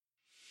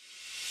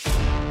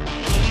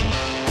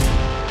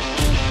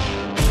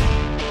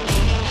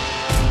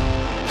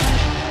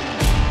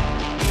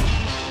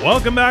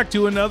Welcome back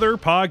to another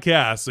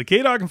podcast. The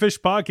K-Dog and Fish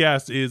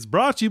podcast is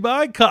brought to you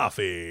by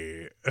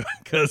coffee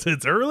because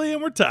it's early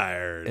and we're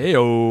tired.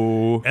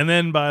 Heyo. And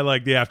then by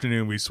like the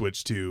afternoon, we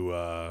switch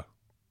to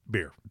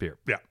beer.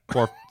 Yeah.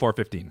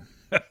 4:15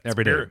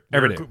 every day.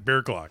 Every day.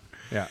 Beer clock.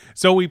 Yeah.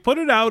 So we put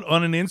it out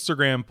on an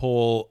Instagram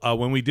poll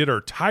when we did our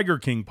Tiger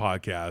King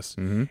podcast,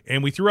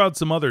 and we threw out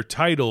some other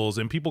titles,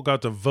 and people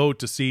got to vote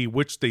to see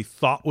which they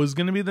thought was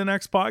going to be the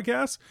next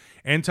podcast.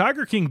 And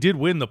Tiger King did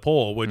win the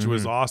poll, which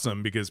was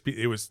awesome because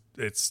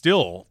it's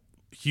still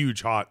a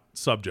huge hot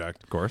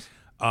subject, Of course.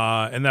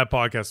 and that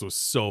podcast was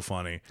so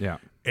funny. Yeah.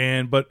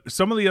 But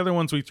some of the other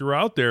ones we threw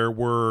out there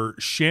were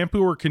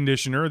Shampoo or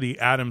Conditioner, the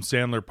Adam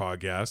Sandler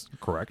podcast,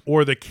 Correct.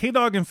 or the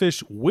K-Dog and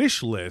Fish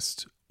wish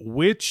list,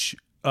 which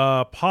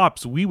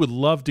pops we would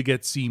love to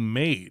see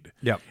made.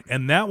 Yep.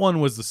 And that one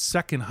was the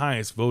second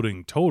highest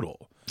voting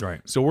total.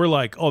 Right. So we're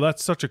like, oh,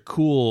 that's such a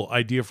cool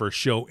idea for a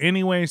show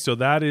anyway. So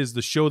that is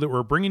the show that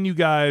we're bringing you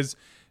guys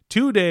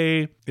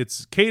today.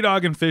 It's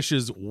K-Dog and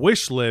Fish's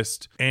wish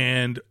list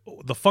and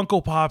the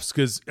Funko Pops.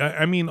 Because,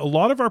 I mean, a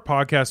lot of our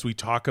podcasts, we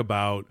talk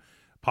about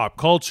pop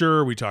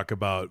culture. We talk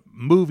about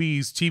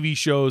movies, TV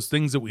shows,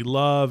 things that we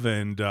love.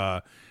 And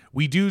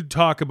we do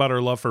talk about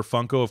our love for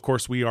Funko. Of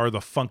course, we are the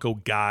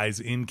Funko guys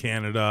in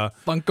Canada.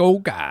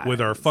 Funko guys.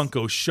 With our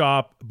Funko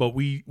shop, but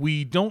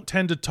we don't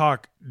tend to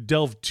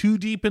delve too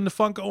deep into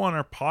Funko on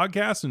our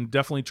podcast, and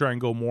definitely try and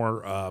go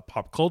more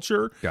pop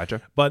culture.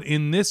 Gotcha. But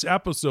in this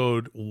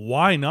episode,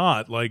 why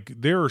not? Like,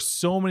 there are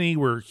so many,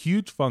 we're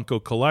huge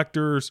Funko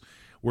collectors.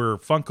 We're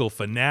Funko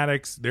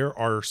fanatics. There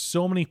are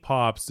so many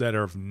pops that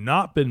have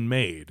not been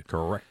made.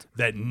 Correct.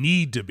 That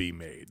need to be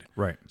made.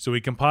 Right. So we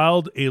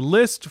compiled a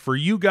list for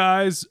you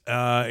guys,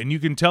 and you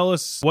can tell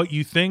us what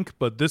you think,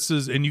 but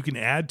and you can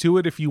add to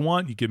it if you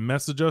want. You can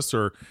message us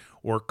or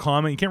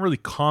comment. You can't really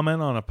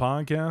comment on a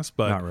podcast,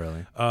 but Not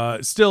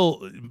really.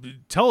 Still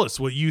tell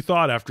us what you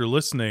thought after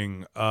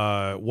listening,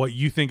 what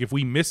you think, if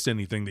we missed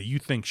anything that you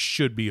think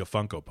should be a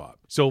Funko Pop.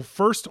 So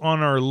first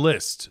on our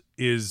list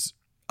is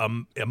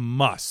a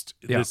must.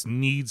 Yeah. This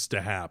needs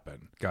to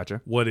happen.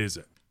 Gotcha. What is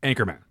it?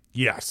 Anchorman.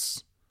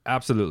 Yes.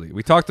 Absolutely.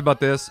 We talked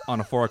about this on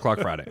a 4 o'clock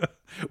Friday.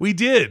 We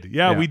did.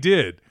 Yeah, Yeah. we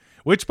did.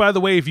 Which, by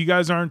the way, if you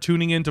guys aren't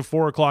tuning into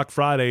 4 o'clock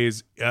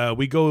Fridays,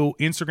 we go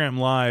Instagram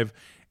Live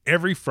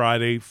every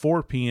Friday,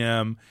 4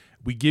 p.m.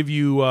 We give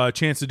you a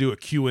chance to do a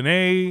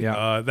Q&A.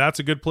 Yeah. That's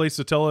a good place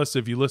to tell us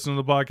if you listen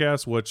to the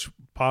podcast, which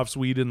Pops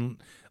we didn't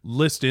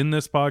list in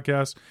this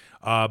podcast.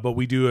 But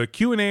we do a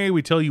Q&A.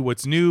 We tell you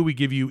what's new. We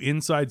give you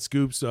inside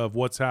scoops of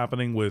what's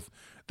happening with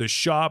the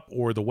shop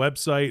or the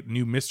website,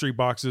 new mystery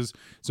boxes.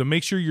 So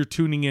make sure you're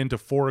tuning in to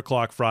 4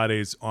 o'clock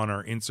Fridays on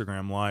our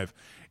Instagram Live.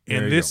 There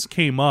And you this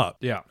came up,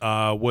 Yeah.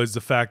 was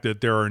the fact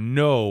that there are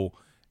no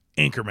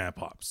Anchorman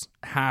Pops.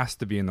 Has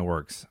to be in the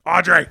works.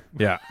 Audrey!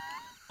 Yeah.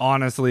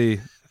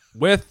 Honestly,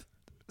 with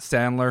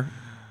Sandler,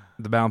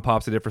 the Bound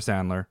Pops they did for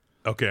Sandler.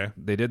 Okay.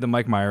 They did the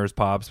Mike Myers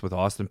Pops with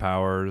Austin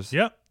Powers.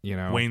 Yep. You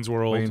know. Wayne's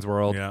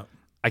World. Yeah.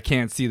 I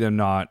can't see them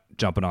not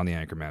jumping on the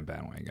Anchorman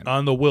bandwagon.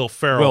 On the Will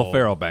Ferrell.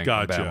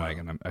 Gotcha.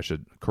 Bandwagon. I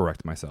should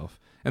correct myself.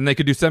 And they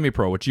could do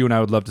semi-pro, which you and I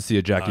would love to see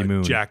a Jackie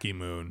Moon. Jackie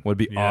Moon. Would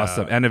be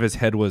awesome. And if his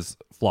head was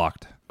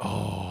flocked.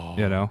 Oh.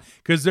 You know?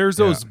 Because there's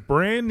those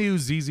brand new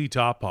ZZ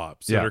Top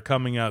Pops that Yeah. are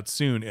coming out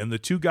soon. And the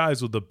two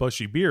guys with the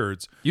bushy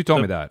beards. You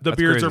told me that. The That's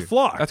beards crazy. are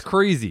flocked. That's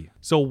crazy.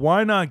 So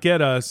why not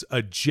get us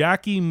a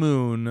Jackie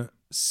Moon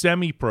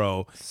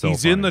semi-pro? So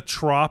He's in funny. the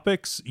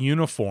Tropics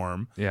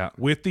uniform. Yeah.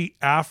 With the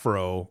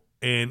afro.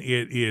 And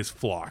it is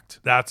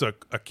flocked. That's a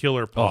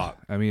killer pop.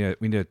 I mean,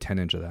 we need a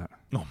 10-inch of that.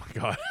 Oh my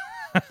God.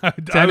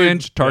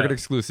 10-inch Target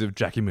exclusive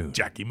Jackie Moon.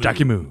 Jackie Moon.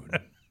 Jackie Moon.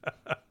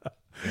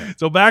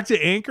 So back to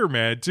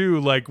Anchorman too.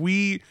 Like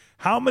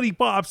how many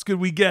pops could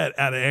we get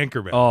out of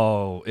Anchorman?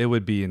 Oh, it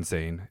would be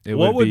insane.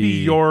 What would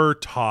be your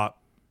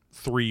top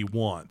 3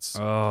 wants?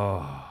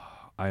 Oh,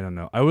 I don't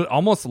know. I would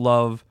almost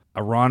love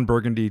a Ron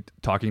Burgundy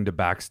talking to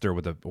Baxter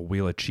with a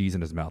wheel of cheese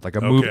in his mouth, like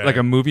a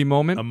movie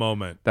moment. A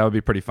moment. That would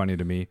be pretty funny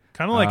to me.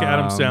 Kind of like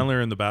Adam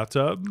Sandler in the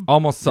bathtub.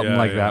 Almost something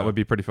like Yeah. that would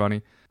be pretty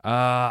funny.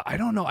 I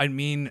don't know. I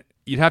mean,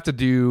 you'd have to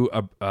do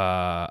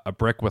a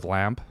brick with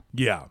lamp.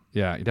 Yeah.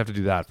 Yeah, you'd have to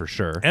do that for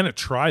sure. And a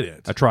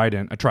Trident. A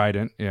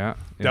trident. Yeah,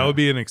 That would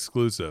be an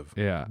exclusive.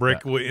 Yeah.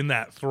 Brick in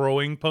that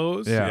throwing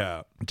pose.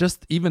 Yeah.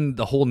 Just even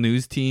the whole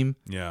news team.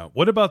 Yeah.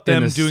 What about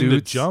them the doing the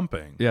suits.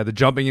 jumping? Yeah, the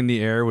jumping in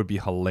the air would be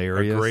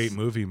hilarious. A great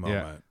movie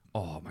moment. Yeah.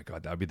 Oh my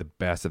God, that would be the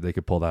best if they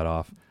could pull that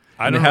off.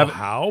 I don't know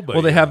how, but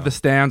they have the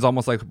stands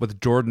almost like with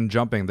Jordan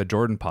jumping, the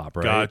Jordan pop,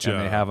 right? Gotcha. And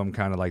they have them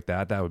kind of like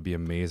that. That would be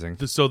amazing.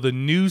 So the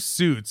new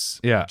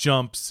suits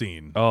jump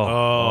scene.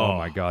 Oh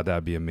my God, that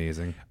would be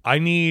amazing. I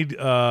need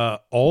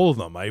all of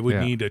them. I would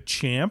Yeah. need a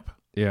Champ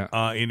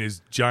Yeah. in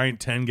his giant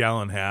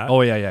 10-gallon hat.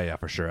 Oh yeah,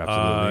 for sure,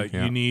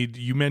 absolutely.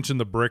 You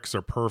mentioned the bricks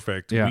are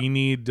perfect. Yeah. We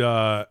need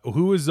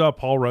who is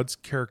Paul Rudd's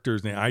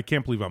character's name? I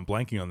can't believe I'm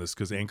blanking on this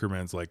because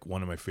Anchorman's like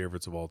one of my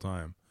favorites of all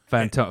time.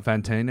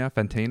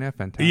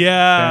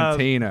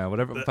 Yeah.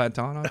 Whatever,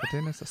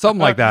 something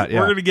like that. Yeah.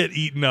 We're gonna get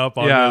eaten up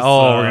on Yeah. this.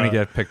 We're gonna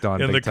get picked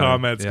on in big the time.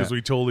 comments because Yeah.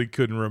 we totally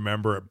couldn't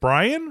remember it.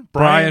 Brian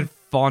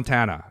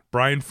Fontana.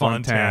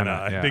 Fontana.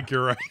 I yeah. think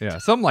you're right. Yeah,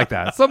 something like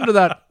that. Something to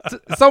that.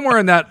 Somewhere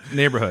in that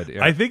neighborhood.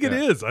 Yeah. I think it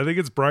is. I think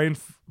it's Brian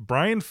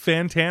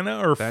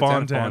Fantana or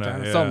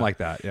Fontana. Yeah. Something like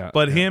that. Yeah.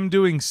 But him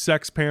doing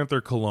Sex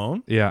Panther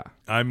cologne. Yeah.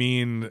 I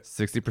mean,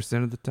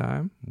 60% of the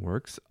time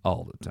works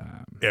all the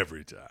time.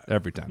 every time.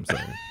 Every time.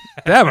 Sorry.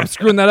 Damn, I'm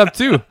screwing that up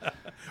too.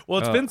 Well,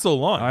 it's been so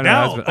long. I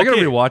know, Now I gotta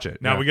rewatch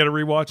it. Now Yeah. we got to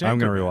rewatch it. I'm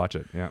gonna rewatch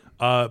it. Yeah.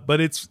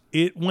 But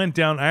it went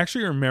down. I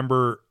actually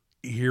remember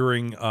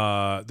hearing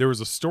there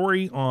was a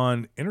story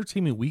on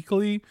Entertainment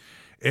Weekly,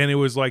 and it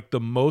was like the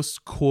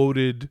most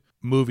quoted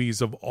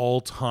movies of all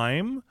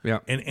time. Yeah.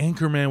 And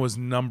Anchorman was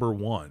number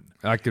one.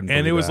 I can.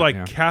 And it was that, like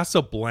yeah.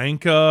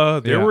 Casablanca.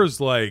 There Yeah. was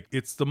like,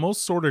 it's the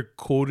most sort of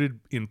quoted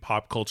in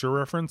pop culture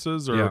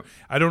references, or Yeah.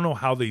 I don't know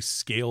how they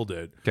scaled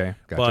it. Okay,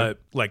 gotcha. But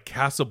like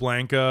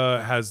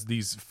Casablanca has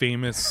these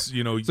famous,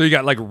 So you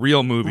got like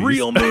real movies.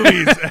 real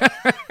movies.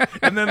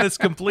 And then this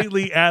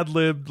completely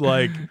ad-libbed,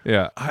 like,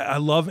 Yeah. I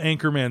love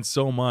Anchorman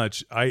so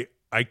much. I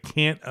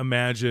can't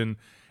imagine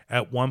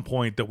at one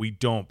point that we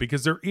don't,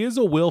 because there is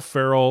a Will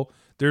Ferrell.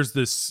 There's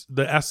the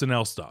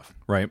SNL stuff.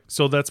 Right.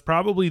 So that's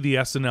probably the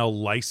SNL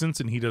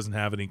license, and he doesn't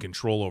have any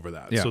control over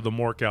that. Yeah. So the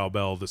More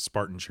Cowbell, the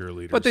Spartan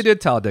Cheerleaders. But they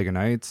did Talladega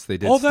Nights. They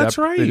did. Oh, that's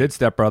right. They did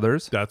Step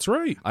Brothers. That's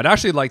right. I'd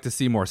actually like to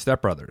see more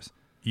Step Brothers.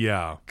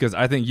 Yeah. Because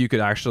I think you could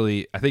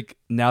actually,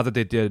 now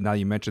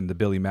you mentioned the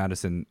Billy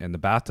Madison in the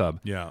bathtub.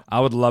 Yeah. I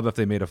would love if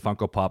they made a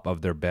Funko Pop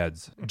of their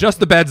beds. Just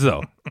the beds,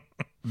 though.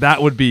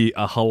 That would be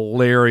a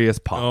hilarious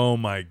pop. Oh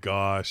my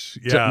gosh.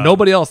 Yeah.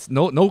 Nobody else,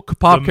 no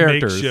pop The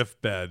characters. makeshift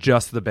bed.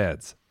 Just the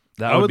beds.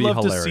 That I would be love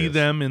hilarious. to see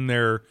them in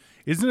their.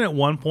 Isn't it at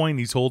one point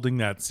he's holding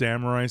that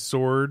samurai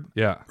sword?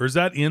 Yeah. Or is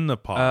that in the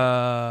pop?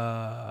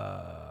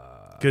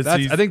 Because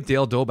I think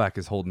Dale Doback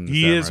is holding the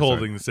he samurai is sword.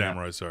 holding the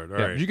samurai sword. All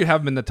Yeah. right. You could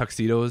have them in the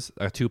tuxedos,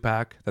 a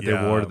 2-pack that they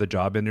Yeah. wore to the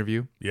job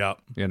interview. Yeah.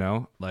 You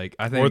know, like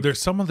I think. Or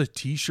there's some of the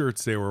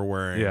T-shirts they were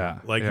wearing. Yeah,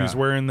 Like yeah. he was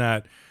wearing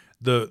that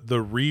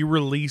the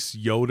re-release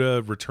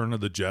Yoda Return of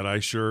the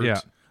Jedi shirt.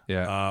 Yeah,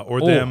 yeah. Or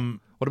them.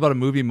 What about a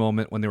movie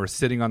moment when they were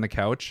sitting on the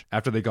couch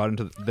after they got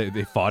into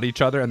they fought each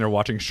other and they're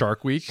watching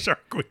Shark Week?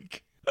 Shark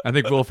Week. I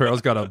think Will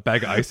Ferrell's got a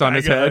bag of ice on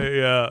his head.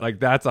 Yeah. Like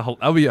that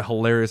would be a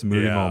hilarious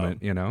movie Yeah.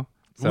 moment, you know?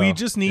 So, we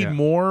just need yeah.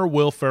 more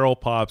Will Ferrell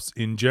pops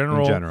in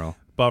general. In general.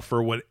 But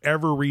for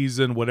whatever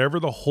reason, whatever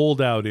the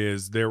holdout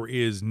is, there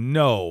is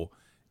no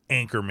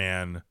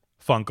Anchorman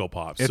Funko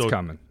Pops. It's so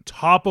coming.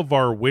 Top of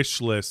our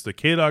wish list, the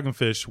K-Dog and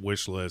Fish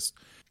wish list,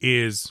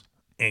 is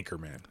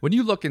Anchorman. When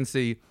you look and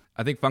see,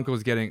 I think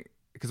Funko's getting,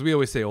 because we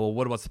always say, well,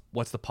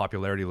 what's the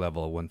popularity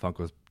level when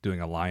Funko's doing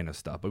a line of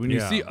stuff? But when you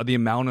Yeah. see the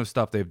amount of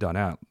stuff they've done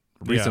out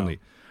recently,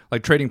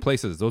 like Trading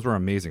Places, those were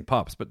amazing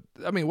pops. But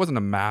I mean, it wasn't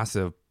a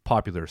massive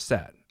popular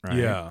set, right?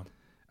 Yeah.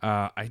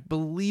 I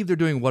believe they're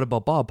doing What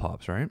About Bob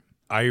pops, right?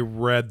 I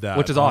read that.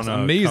 Which is on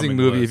awesome. a Amazing coming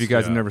movie list, if you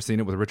guys yeah. have never seen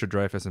it with Richard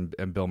Dreyfuss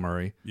and Bill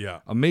Murray. Yeah.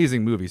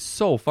 Amazing movie.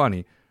 So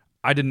funny.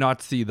 I did not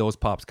see those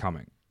pops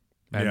coming.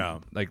 And Yeah.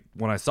 like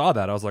when I saw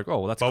that, I was like, oh,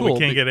 well, that's But cool. we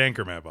can't get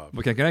Anchorman Pops.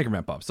 We can't get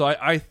Anchorman pops. So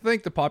I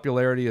think the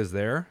popularity is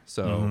there.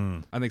 So Mm-hmm.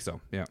 I think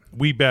so. Yeah.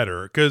 We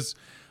better, because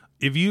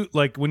if you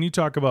like when you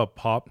talk about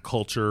pop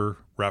culture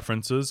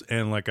references,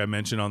 and like I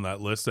mentioned on that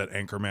list, that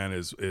Anchorman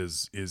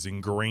is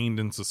ingrained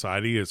in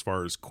society as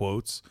far as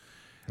quotes,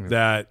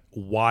 that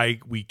why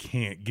we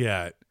can't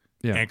get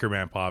Yeah.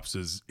 Anchorman Pops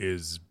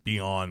is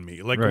beyond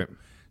me. Like, Right.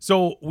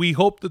 so we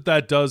hope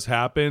that does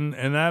happen,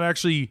 and that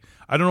actually,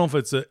 I don't know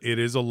if it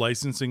is a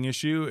licensing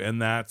issue,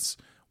 and that's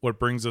what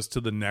brings us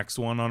to the next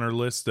one on our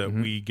list that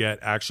Mm-hmm. we get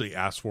actually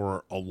asked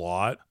for a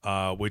lot,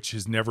 which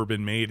has never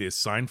been made, is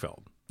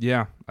Seinfeld.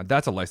 Yeah.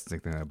 That's a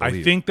licensing thing, I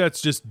believe. I think that's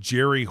just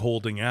Jerry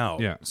holding out.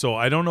 Yeah. So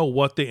I don't know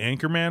what the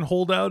Anchorman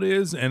holdout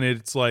is, and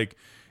it's like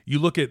you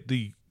look at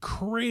the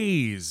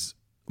craze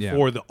Yeah.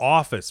 for the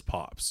Office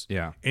pops.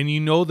 Yeah. And you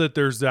know that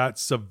there's that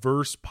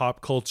subverse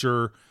pop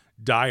culture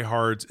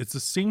diehards. It's the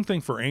same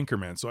thing for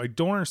Anchorman. So I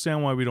don't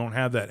understand why we don't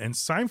have that. And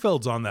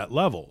Seinfeld's on that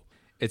level.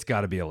 It's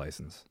got to be a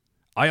license.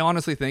 I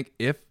honestly think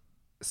if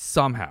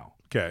somehow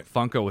Okay.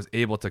 Funko was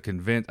able to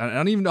convince, I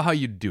don't even know how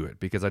you do it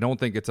because I don't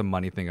think it's a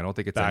money thing. I don't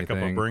think it's Back up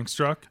anything. a Brinks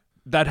truck.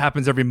 That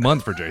happens every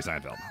month for Jerry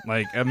Seinfeld.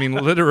 Like, I mean,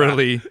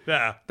 literally,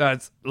 Yeah.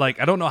 that's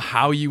like, I don't know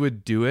how you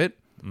would do it,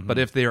 but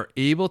if they are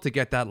able to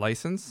get that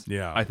license,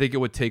 Yeah. I think it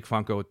would take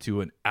Funko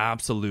to an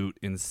absolute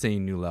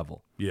insane new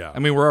level. Yeah. I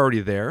mean, we're already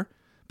there,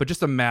 but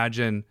just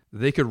imagine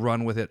they could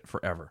run with it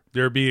forever.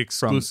 There'd be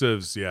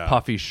exclusives. Yeah.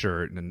 Puffy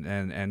shirt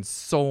and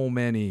so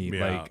many.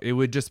 Yeah. Like, it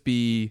would just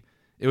be.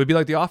 It would be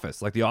like The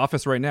Office. Like The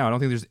Office right now, I don't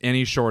think there's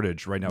any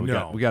shortage right now.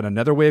 No. We got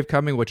another wave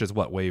coming, which is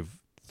what, wave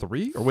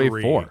 3 or wave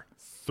 4?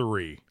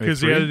 3.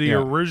 Because you three? had the Yeah.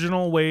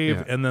 original wave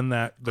Yeah. and then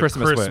the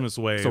Christmas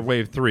wave. So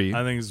wave 3.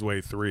 I think it's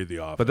wave 3 of The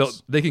Office.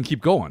 But they can keep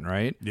going,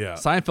 right? Yeah.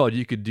 Seinfeld,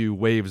 you could do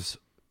waves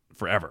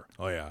forever.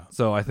 Oh yeah.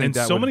 So I think and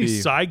that so would many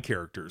be, side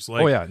characters.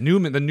 Like, oh yeah, the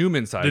Newman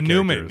side. the characters.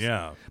 Newman.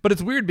 Yeah. But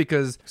it's weird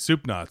because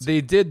Soup Nazi.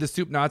 they did the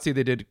Soup Nazi. I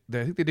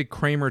think they did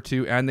Kramer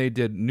too, and they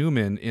did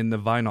Newman in the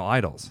Vinyl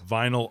Idols.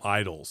 Vinyl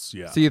Idols.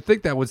 Yeah. So you'd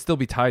think that would still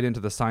be tied into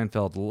the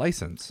Seinfeld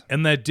license.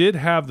 And that did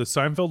have the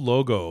Seinfeld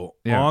logo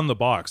Yeah. on the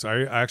box.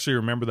 I actually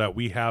remember that.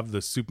 We have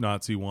the Soup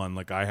Nazi one.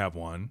 Like, I have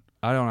one.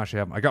 I don't actually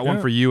have them. I got one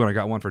Yeah. for you and I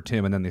got one for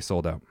Tim, and then they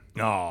sold out.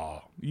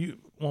 Oh,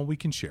 well, we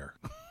can share.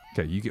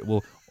 Okay, you get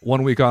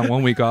 1 week on,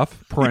 1 week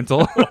off.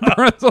 Parental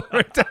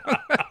breakdown.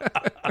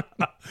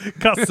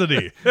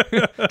 Custody.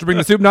 To bring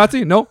the Soup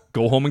Nazi? No,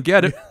 go home and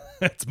get it.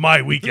 It's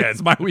my weekend.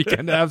 It's my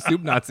weekend to have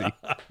Soup Nazi.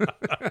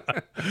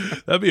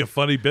 That'd be a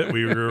funny bit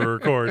we were going to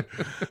record.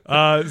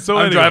 So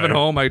I'm anyway. driving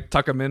home. I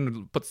tuck him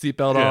in, put the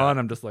seatbelt Yeah. on.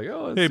 I'm just like,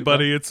 oh, Hey, Soup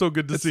buddy, it's so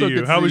good to It's see so you.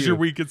 good to How see was your you.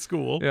 week at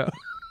school? Yeah.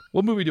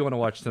 What movie do you want to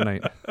watch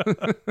tonight?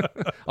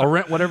 I'll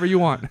rent whatever you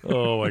want.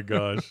 Oh my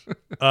gosh.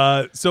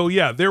 So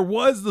yeah, there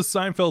was the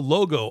Seinfeld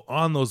logo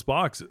on those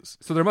boxes.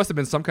 So there must have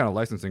been some kind of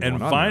licensing And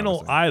going on. there, Vinyl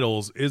obviously.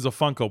 Idols is a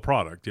Funko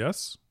product,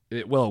 yes?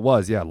 It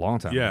was, yeah, a long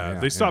time Yeah, ago.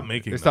 they stopped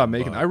making They stopped them,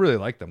 making but- I really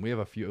like them. We have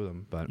a few of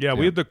them. But Yeah,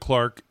 we had the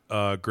Clark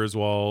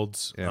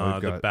Griswolds, Yeah,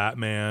 we've the got-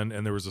 Batman,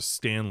 and there was a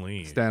Stan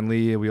Lee. Stan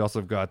Lee. We also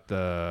have got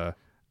the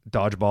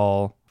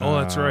Dodgeball. Oh,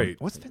 that's right.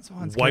 What's Vince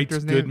Vaughn's White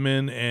character's name?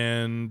 Goodman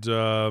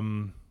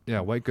and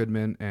Yeah, White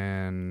Goodman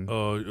and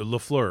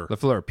LaFleur.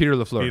 LaFleur. Peter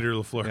LaFleur. Peter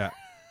LaFleur. Yeah,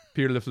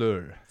 Peter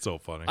LaFleur. So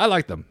funny. I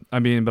like them. I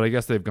mean, but I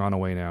guess they've gone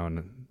away now,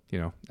 and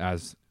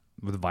as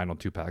with vinyl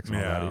 2-packs and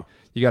all Yeah. that,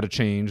 you got to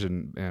change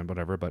and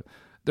whatever. But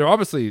they're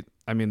obviously,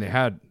 I mean, they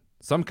had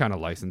some kind of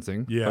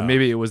licensing. Yeah. But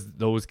maybe it was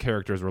those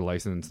characters were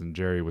licensed, and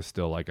Jerry was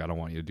still like, I don't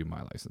want you to do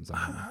my license.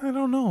 I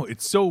don't know.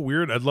 It's so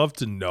weird. I'd love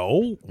to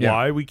know Yeah.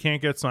 why we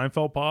can't get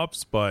Seinfeld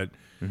pops, but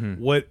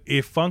what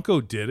if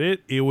Funko did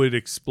it? It would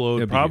explode,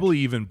 It'd be probably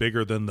even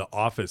bigger than the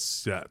Office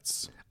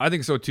sets I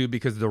think so too,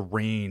 because the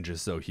range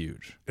is so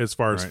huge. as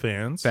far as Right.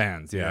 fans.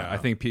 Fans, yeah. Yeah. I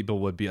think people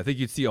would be. I think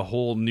you'd see a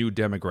whole new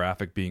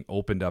demographic being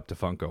opened up to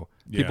Funko.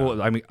 People,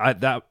 Yeah. I mean, I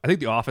think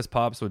the Office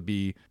Pops would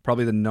be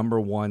probably the number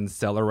one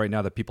seller right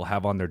now that people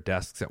have on their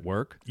desks at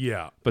work.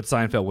 Yeah. But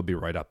Seinfeld would be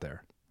right up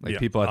there. Like Yeah,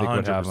 people, I think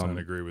would have 100% them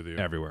agree with you.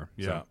 everywhere.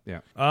 Yeah.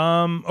 So,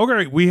 yeah.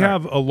 Okay, we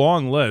have a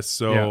long list.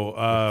 So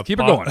Yeah.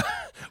 Keep it going.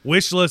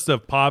 Wish list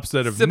of pops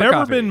that have Sip of never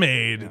coffee. been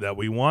made that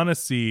we want to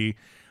see.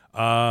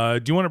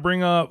 Do you want to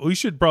bring up? We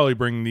should probably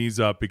bring these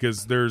up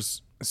because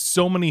there's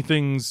so many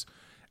things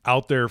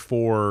out there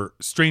for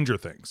Stranger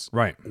Things.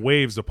 Right.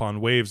 Waves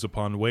upon waves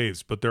upon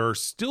waves. But there are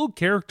still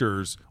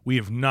characters we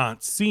have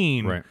not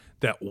seen Right.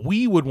 that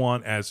we would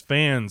want as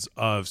fans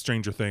of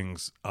Stranger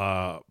Things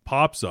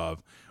pops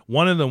of.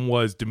 One of them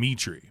was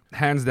Dimitri.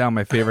 Hands down,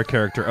 my favorite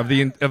character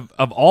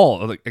of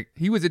all. Like,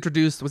 he was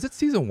introduced. Was it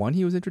season 1?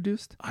 He was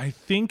introduced. I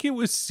think it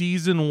was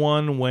season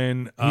 1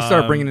 when He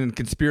started bringing in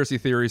conspiracy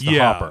theories to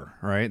yeah. Hopper.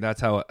 Right. That's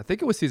how. I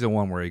think it was season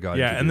 1 where he got.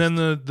 Yeah, and then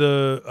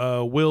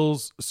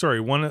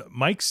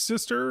Mike's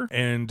sister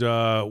and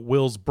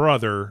Will's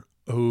brother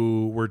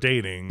who were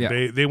dating.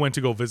 Yeah. They went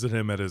to go visit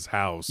him at his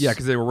house. Yeah,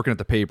 because they were working at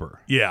the paper.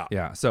 yeah,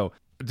 Yeah. So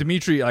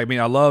Dimitri, I mean,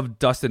 I love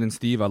Dustin and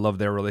Steve. I love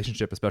their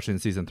relationship, especially in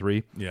season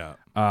 3. yeah.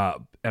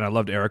 And I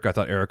loved Erica. I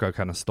thought Erica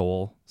kind of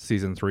stole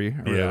season 3.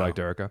 I really Yeah. liked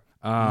Erica.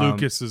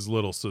 Lucas's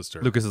little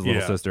sister. Lucas's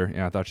little Yeah. sister.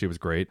 Yeah, I thought she was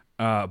great.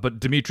 But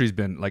Dimitri's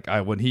been like,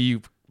 when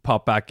he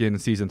popped back in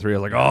season 3, I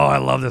was like, oh, I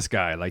love this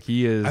guy. Like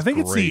he is. I think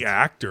it's the great.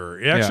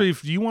 actor. Actually,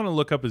 if you want to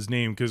look up his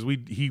name, because we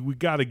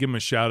got to give him a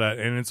shout out,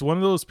 and it's one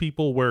of those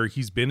people where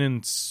he's been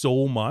in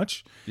so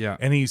much, Yeah.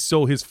 and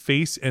his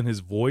face and his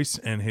voice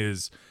and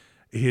his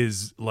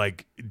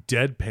like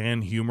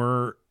deadpan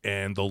humor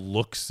and the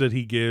looks that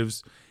he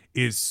gives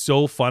is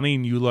so funny,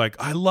 and you like,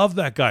 I love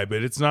that guy,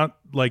 but it's not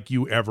like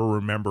you ever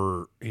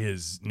remember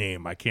his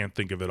name. I can't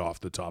think of it off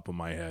the top of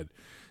my head.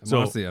 So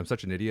Honestly, I'm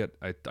such an idiot.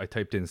 I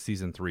typed in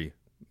season 3.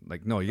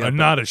 Like, no, you got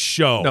not a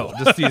show. no,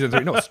 just season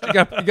 3. No, you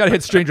got to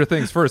hit Stranger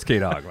Things first,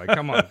 K-Dog. Like,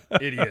 come on,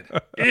 idiot.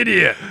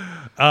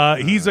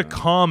 He's a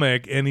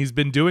comic, and he's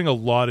been doing a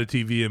lot of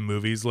TV and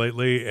movies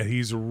lately, and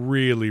he's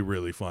really,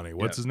 really funny.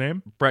 What's his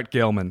name? Brett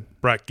Gelman.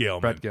 Brett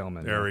Gelman. Brett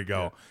Gelman, There yeah. we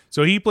go. Yeah.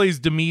 So he plays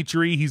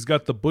Dimitri. He's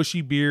got the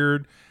bushy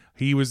beard.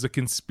 He was a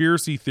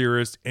conspiracy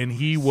theorist, and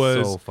he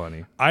was So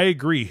funny. I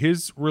agree.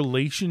 His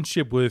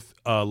relationship with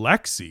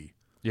Lexi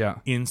Yeah.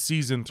 in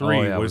season 3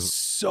 yeah, it was was-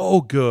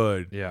 so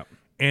good. Yeah.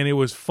 And it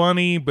was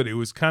funny, but it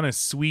was kind of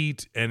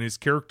sweet. And his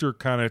character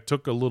kind of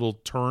took a little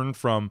turn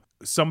from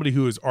somebody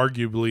who is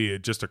arguably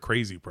just a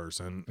crazy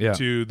person Yeah.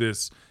 to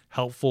this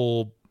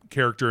helpful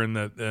character. And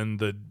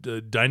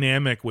the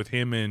dynamic with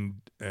him and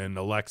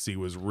Alexi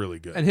was really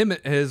good. And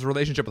his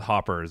relationship with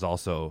Hopper is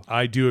also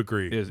I do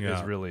agree. is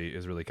Yeah.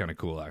 really kind of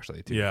cool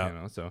actually too. Yeah. You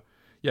know, so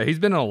yeah, he's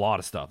been in a lot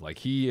of stuff.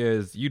 Like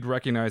you'd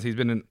recognize he's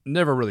been in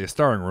never really a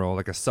starring role,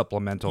 like a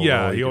supplemental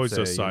Yeah, role. he you could always say,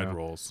 does you side know.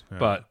 roles. Yeah.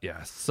 But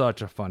yeah,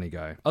 such a funny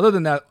guy. Other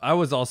than that, I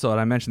was also, and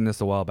I mentioned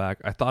this a while back,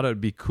 I thought it would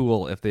be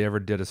cool if they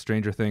ever did a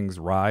Stranger Things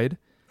ride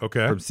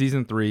okay. from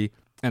season 3,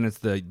 and it's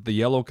the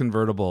yellow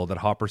convertible that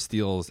Hopper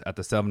steals at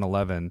the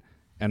 7-Eleven,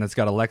 and it's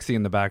got Alexi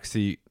in the back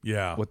seat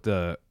Yeah. with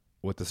the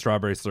with the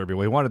strawberry Slurpee.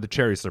 Well, he wanted the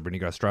cherry Slurpee, and he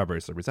got a strawberry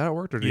Slurpee. Is that how it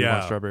worked, or did he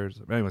want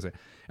strawberries? Anyways,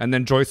 and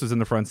then Joyce was in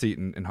the front seat,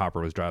 and Hopper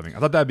was driving. I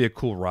thought that'd be a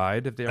cool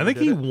ride if they. I think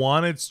he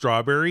wanted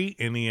strawberry,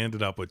 and he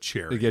ended up with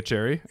cherry. To get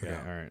cherry. Yeah, okay,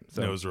 all right.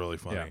 So it was really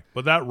funny.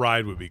 But that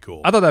ride would be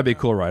cool. I thought that'd be a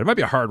cool ride. It might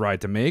be a hard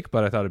ride to make,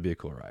 but I thought it'd be a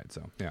cool ride.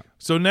 So yeah.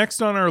 So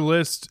next on our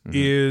list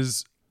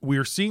is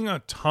we're seeing a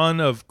ton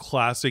of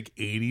classic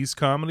 80s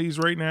comedies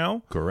right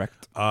now.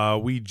 Correct.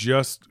 We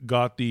just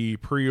got the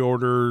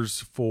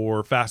pre-orders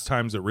for Fast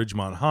Times at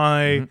Ridgemont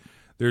High.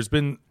 There's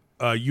been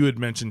you had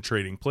mentioned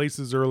Trading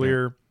Places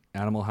earlier.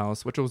 Animal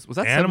House, which was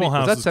that Animal 70,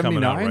 House was that is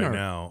coming out 79 right or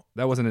now.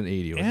 That wasn't an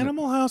 80. Was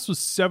Animal House was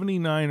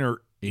 79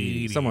 or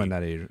 80. Somewhere in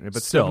that age,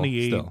 but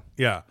still.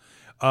 Yeah.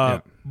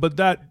 But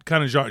that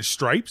kind of genre,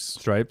 Stripes.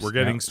 Stripes. We're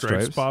getting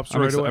Stripes pops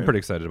right away. I'm pretty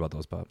excited about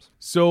those pops.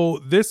 So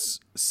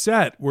this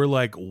set, we're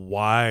like,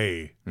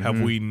 why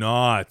have we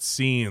not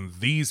seen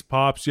these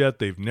pops yet?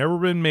 They've never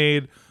been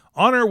made.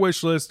 On our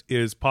wish list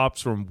is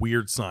pops from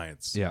Weird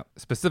Science. Yeah,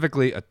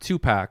 specifically a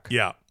 2-pack.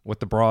 Yeah. With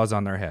the bras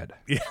on their head.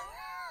 Yeah.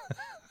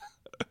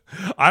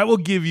 I will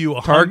give you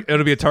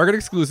It'll be a Target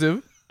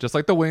exclusive, just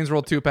like the Wayne's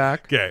World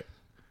 2-pack. Okay.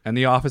 And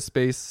the Office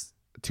Space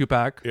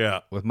 2-pack.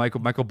 Yeah. With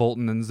Michael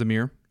Bolton and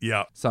Zamir.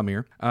 Yeah.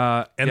 Samir.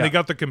 And they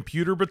got the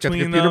computer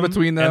between them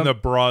and the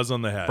bras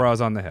on the head.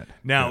 Bras on the head.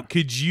 Now,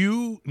 could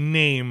you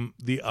name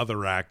the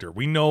other actor?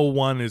 We know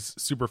one is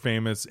super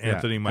famous,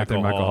 Anthony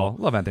Michael Hall.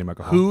 Love Anthony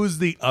Michael Hall. Who's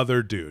the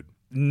other dude?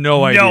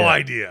 No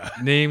idea.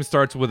 Name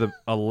starts with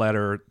a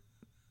letter,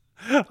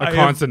 a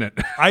consonant.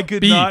 I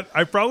could B. not.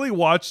 I probably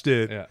watched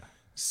it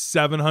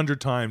 700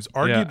 times.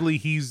 Arguably,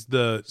 he's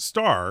the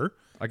star.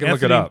 I can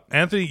look it up.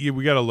 Anthony,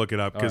 we got to look it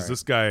up because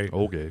this guy.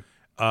 Okay.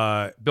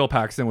 Bill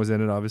Paxton was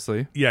in it,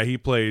 obviously. Yeah, he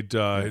played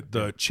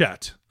the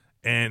Chet,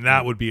 and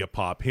that would be a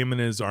pop. Him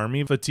and his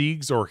army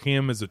fatigues, or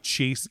him as a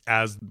chase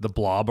as the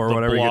Blob or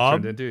whatever he gets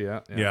turned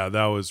into. Yeah,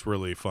 that was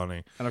really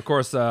funny. And of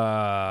course,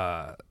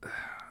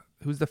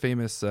 who's the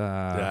famous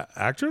the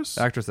actress?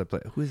 Actress that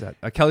played. Who is that?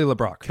 Kelly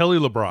LeBrock. Kelly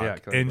LeBrock. Yeah,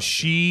 Kelly and LeBrock,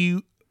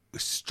 she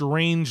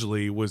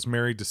strangely was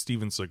married to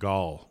Steven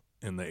Seagal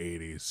in the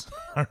 80s.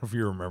 I don't know if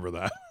you remember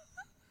that.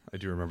 I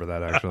do remember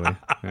that, actually.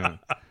 Yeah.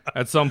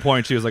 At some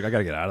point, she was like, I got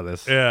to get out of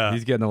this. Yeah.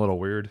 He's getting a little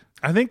weird.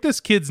 I think this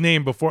kid's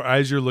name, before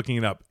as you're looking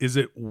it up, is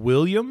it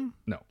William?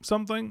 No.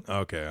 Something?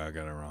 Okay, I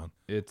got it wrong.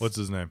 What's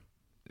his name?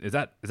 Is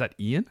that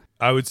Ian?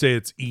 I would say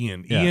it's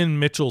Ian. Yeah. Ian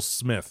Mitchell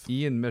Smith.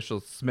 Ian Mitchell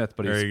Smith,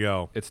 but there you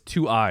go. It's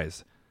 2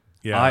 I's.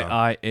 Yeah.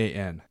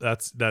 IIAN.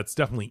 That's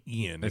definitely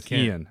Ian. It's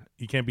Ian.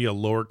 You can't be a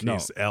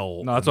lowercase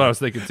L. No, that's what I was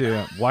thinking too.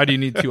 Yeah. Why do you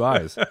need 2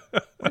 I's?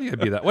 Why do you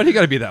gotta be that? Why do you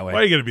gotta be that way?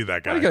 Why do you gotta be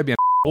that guy? Why do you gotta be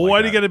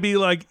why do you gotta be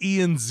like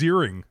Ian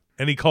Ziering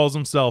and he calls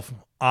himself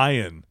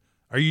Ian?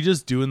 Are you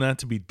just doing that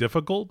to be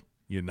difficult?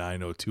 You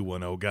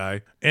 90210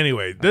 guy.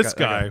 Anyway, this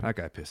guy. That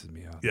guy pisses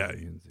me off. Yeah.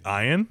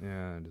 Ian?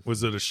 Yeah.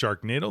 Was it a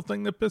Sharknado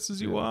thing that pisses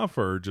you off,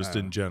 or just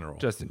in general?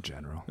 Just in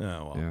general. Oh,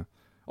 well. Yeah.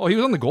 Oh, he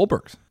was on the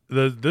Goldbergs.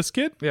 This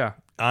kid? Yeah.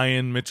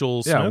 Ian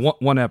Mitchell Smith? Yeah,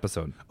 one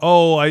episode.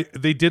 Oh,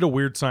 they did a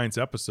Weird Science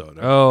episode.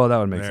 Oh, that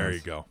would make sense. There you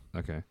go.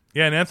 Okay.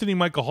 Yeah, and Anthony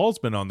Michael Hall's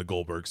been on the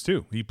Goldbergs,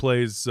 too. He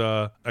plays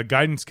a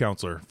guidance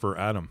counselor for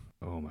Adam.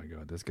 Oh, my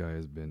God. This guy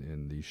has been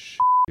in the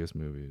shittiest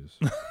movies.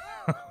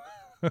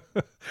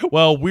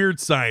 Well, Weird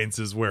Science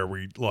is where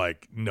we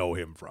know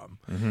him from.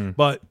 Mm-hmm.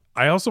 But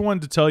I also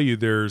wanted to tell you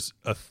there's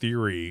a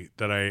theory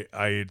that I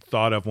had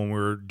thought of when we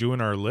were doing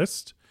our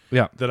list.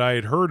 Yeah. That I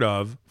had heard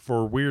of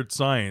for Weird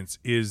Science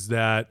is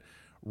that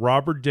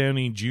Robert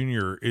Downey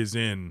Jr. is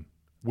in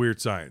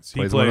Weird Science. He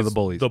plays one of the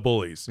bullies. The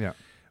bullies. Yeah.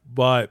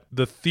 But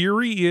the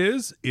theory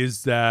is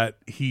that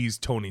he's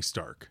Tony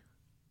Stark.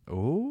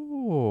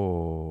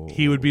 Oh.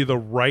 He would be the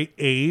right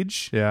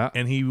age. Yeah.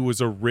 And he was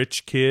a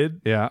rich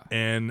kid. Yeah.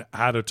 And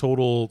had a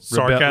total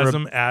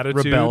sarcasm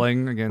attitude.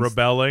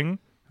 Rebelling.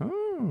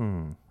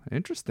 Oh,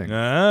 interesting.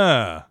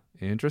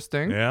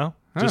 Interesting. Yeah.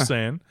 Just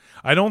saying.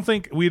 I don't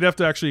think we'd have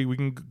to we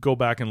can go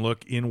back and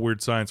look in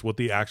Weird Science what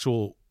the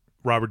actual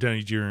Robert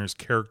Downey Jr.'s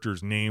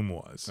character's name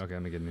was. Okay,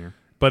 let me get in here.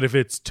 But if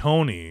it's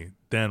Tony,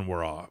 then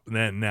we're off.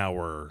 Then now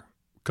we're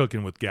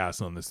cooking with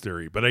gas on this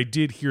theory. But I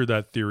did hear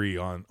that theory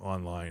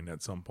online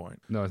at some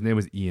point. No, his name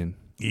was Ian.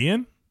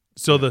 Ian?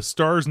 So the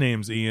star's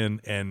name's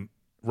Ian, and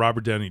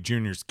Robert Downey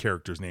Jr.'s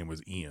character's name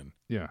was Ian.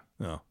 Yeah.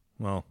 Oh,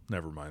 well,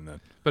 never mind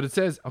then. But it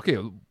says, okay,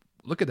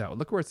 look at that.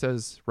 Look where it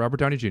says Robert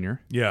Downey Jr.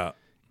 Yeah.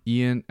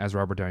 Ian as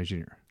Robert Downey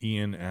Jr.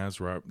 Ian as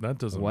Robert. That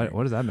doesn't. What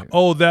does that mean?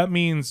 Oh, that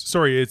means.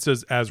 Sorry, it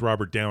says as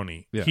Robert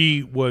Downey. Yeah.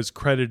 He was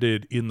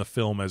credited in the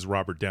film as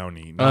Robert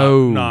Downey,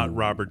 not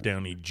Robert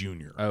Downey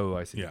Jr. Oh,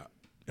 I see. Yeah,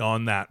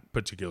 on that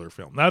particular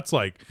film. That's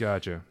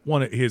gotcha.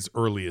 One of his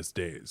earliest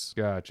days.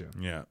 Gotcha.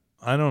 Yeah,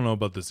 I don't know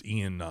about this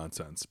Ian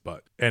nonsense,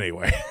 but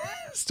anyway,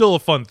 still a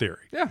fun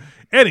theory. Yeah.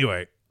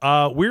 Anyway,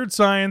 Weird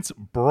Science,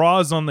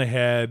 bras on the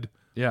head.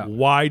 Yeah.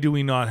 Why do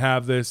we not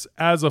have this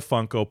as a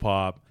Funko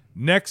Pop?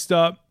 Next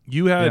up,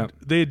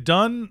 they had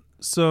done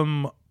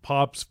some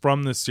pops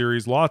from this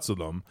series, lots of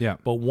them. Yeah.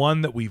 But one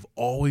that we've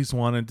always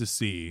wanted to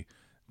see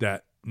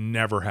that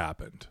never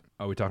happened.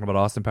 Are we talking about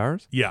Austin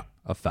Powers? Yeah.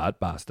 A fat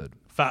bastard.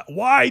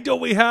 Why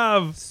don't we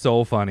have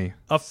So funny.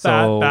 a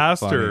fat So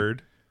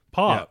bastard funny.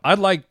 pop? Yeah, I'd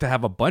like to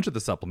have a bunch of the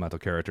supplemental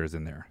characters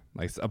in there,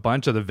 like a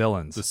bunch of the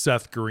villains. The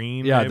Seth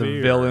Green. Yeah, maybe,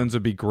 the villains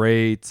would be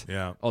great.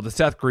 Yeah. Oh, the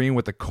Seth Green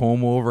with the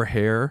comb over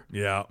hair.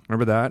 Yeah.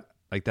 Remember that?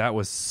 Like that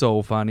was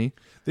so funny.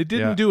 They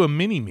didn't Yeah. do a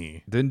mini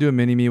me. Didn't do a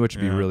mini me, which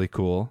would Yeah. be really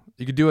cool.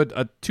 You could do a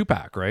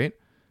 2-pack, right?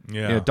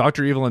 Yeah. You know,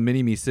 Dr. Evil and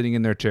Mini Me sitting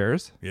in their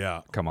chairs.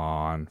 Yeah. Come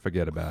on,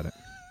 forget about it.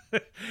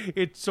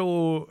 It's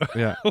so.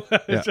 Yeah,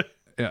 yeah,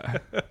 yeah.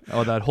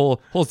 Oh, that whole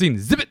scene.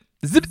 Zip it,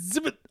 zip it,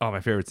 zip it. Oh, my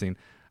favorite scene.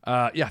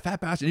 Yeah,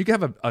 Fat Bastard. You can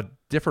have a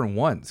different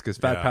ones because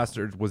Fat Yeah.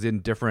 Bastard was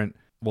in different.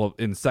 Well,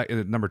 in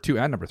number 2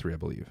 and number 3, I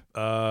believe.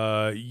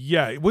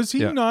 Yeah. Was he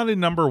Yeah. not in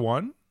number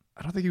 1?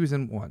 I don't think he was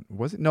in 1.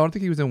 Was it? No, I don't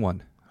think he was in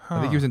 1. I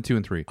think he was in 2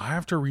 and 3. I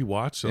have to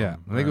rewatch them. Yeah,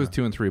 I think it was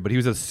 2 and 3. But he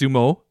was a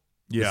sumo.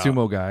 Yeah. The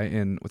sumo guy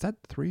in. Was that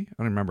 3? I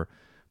don't remember.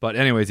 But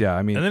anyways, yeah.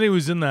 I mean, And then he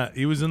was in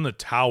the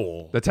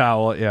towel. the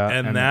towel. Yeah,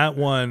 And that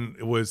one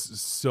was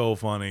so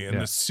funny. And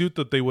Yeah. the suit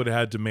that they would have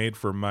had to made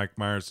for Mike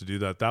Myers to do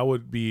that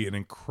would be an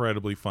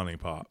incredibly funny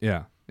pop.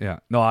 Yeah, yeah.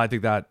 No, I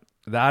think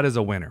that is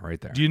a winner right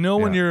there. Do you know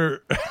when you're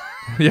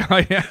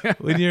Yeah, yeah,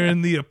 when you're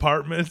in the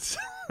apartment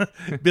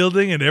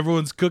building and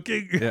everyone's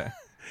cooking? yeah.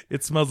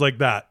 It smells like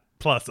that.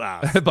 Plus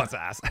ass. Butts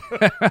ass.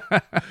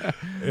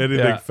 Anything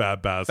Yeah.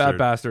 Fat Bastard. Fat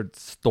Bastard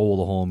stole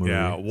the whole movie.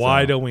 Yeah.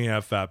 Why so. don't we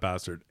have Fat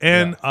Bastard?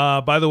 And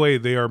by the way,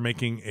 they are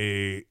making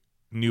a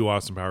new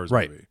Austin Powers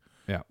Right. movie.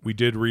 Yeah. We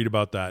did read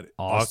about that.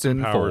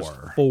 Austin Powers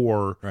 4.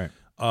 4. Right.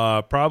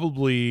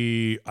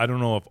 Probably, I don't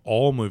know if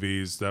all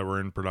movies that were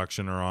in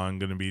production are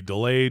going to be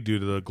delayed due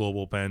to the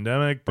global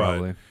pandemic,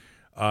 Probably.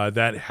 but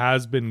that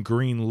has been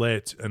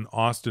green-lit, and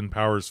Austin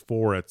Powers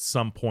 4 at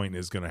some point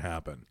is going to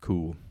happen.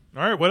 Cool.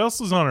 All right, what else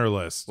is on our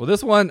list? Well,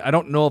 this one, I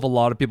don't know if a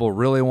lot of people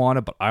really want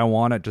it, but I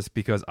want it just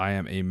because I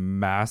am a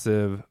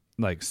massive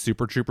like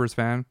Super Troopers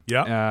fan.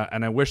 Yeah.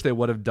 And I wish they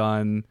would have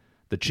done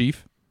the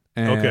Chief.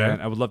 And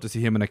Okay. I would love to see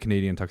him in a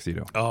Canadian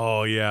tuxedo.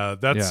 Oh, yeah,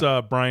 that's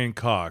Brian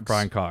Cox.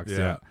 Brian Cox,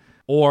 yeah.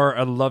 Or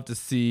I'd love to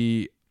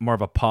see more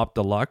of a Pop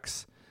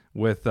Deluxe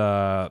with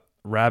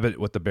Rabbit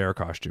with the bear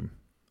costume.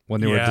 When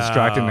they were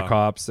distracting the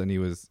cops and he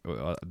was...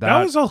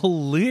 that was a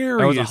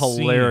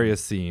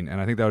hilarious scene.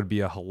 And I think that would be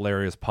a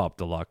hilarious Pop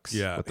Deluxe.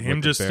 Yeah, with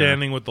him the just bear.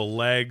 standing with the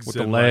legs. With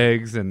and the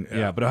legs and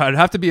but it'd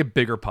have to be a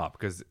bigger pop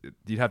because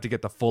you'd have to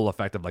get the full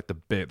effect of like the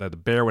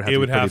bear would have it to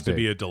would be pretty have to big.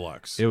 be a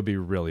deluxe. It would be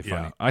really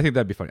funny. Yeah. I think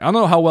that'd be funny. I don't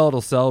know how well it'll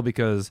sell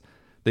because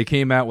they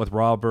came out with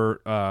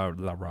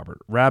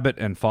Rabbit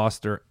and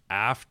Foster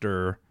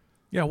after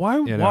Yeah, why?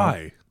 you know,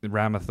 Why?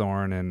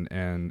 Ramathorn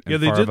and Yeah,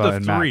 they did Farva the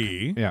and Mac.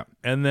 3. Yeah.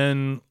 and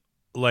then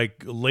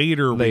like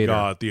later we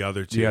got the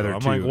other two. The other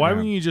I'm two, like, why yeah.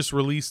 wouldn't you just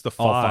release the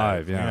 5? All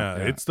 5, yeah,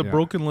 It's the yeah.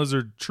 Broken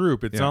Lizard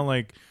Troop. It's Yeah. not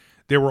like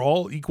they were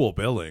all equal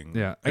billing.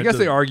 Yeah, I It guess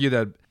they doesn't- argue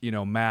that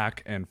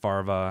Mac and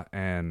Farva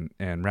and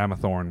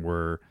Ramathorn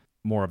were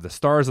more of the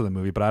stars of the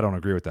movie, but I don't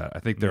agree with that. I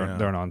think they're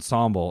an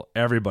ensemble.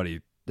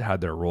 Everybody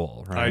had their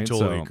role, right? I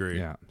totally So, agree.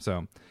 Yeah.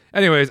 So,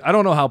 anyways, I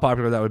don't know how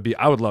popular that would be.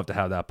 I would love to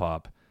have that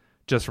pop,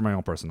 just for my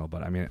own personal.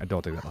 But I mean, I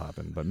don't think that'll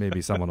happen. But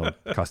maybe someone will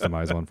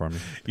customize one for me.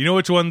 You know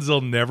which ones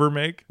they'll never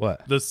make?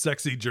 What? The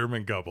sexy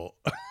German couple.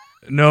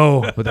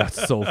 No, but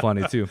that's so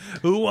funny too.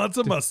 Who wants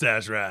a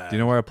mustache ride? Do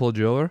you know where I pulled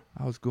you over?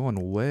 I was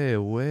going way,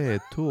 way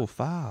too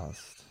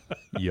fast.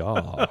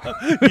 Yeah.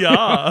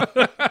 Yeah.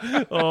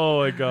 Oh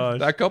my gosh.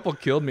 That couple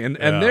killed me. And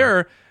Yeah.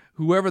 they're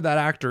whoever that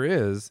actor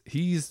is,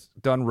 he's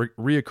done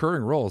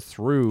reoccurring roles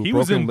through He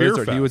was Broken in Beer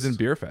Lizard. He was in Fest.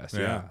 Beer Fest.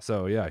 Yeah. Yeah.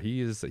 So yeah,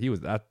 he was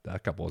that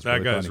couple was That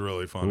really guy's funny.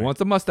 really funny. Who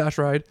wants a mustache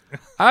ride?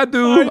 I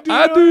do.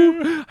 I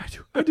do.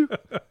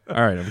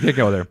 All right, we can't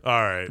go there.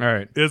 All right. All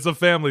right. It's a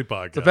family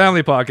podcast. It's a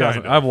family podcast.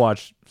 Kind of. I've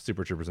watched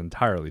Super Troopers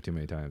entirely too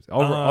many times.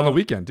 On the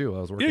weekend too. I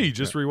was working. Yeah, you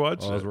just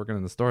rewatched I was it. working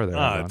in the store there.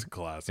 Ah, John. it's a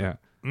classic. Yeah.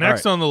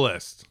 Next All on the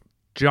list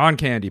John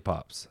Candy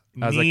Pops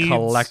as Needs a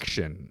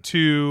collection.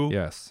 to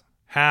Yes,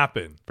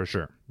 happen. for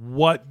sure.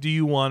 What do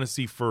you want to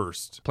see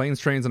first? Planes,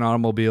 Trains, and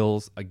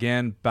Automobiles.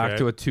 Again, back Okay.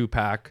 to a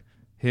 2-pack.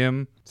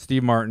 Him,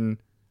 Steve Martin,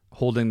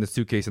 holding the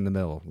suitcase in the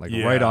middle, like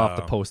right off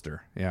the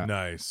poster. Yeah,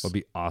 Nice. would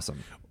be awesome.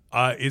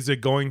 Is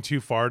it going too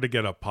far to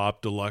get a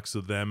Pop Deluxe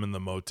of them in the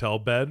motel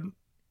bed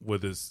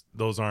with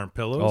those aren't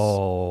pillows?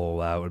 Oh,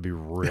 that would be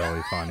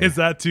really funny. Is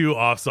that too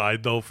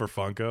offside though for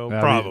Funko?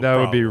 That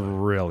would be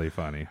really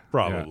funny.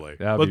 Probably.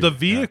 Yeah, But the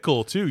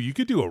vehicle too, you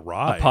could do a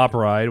ride. a pop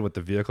ride with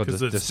the vehicle 'Cause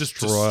just it's just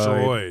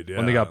destroyed. destroyed,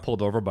 When they yeah. got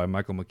pulled over by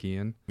Michael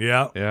McKean.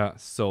 Yeah. Yeah,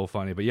 so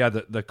funny. But yeah,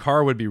 the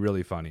car would be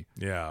really funny.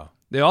 Yeah.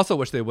 They also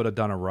wish they would have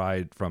done a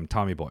ride from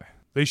Tommy Boy.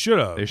 They should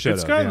have. They should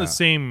It's have, kind of yeah. the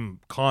same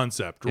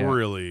concept, Yeah.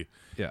 really.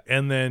 Yeah.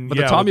 And then But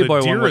yeah, the Tommy with Boy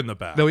the deer one in the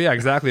back. No, yeah,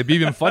 exactly. It'd be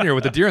even funnier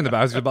with the deer in the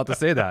back. I was about to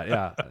say that.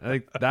 Yeah, I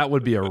think that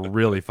would be a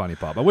really funny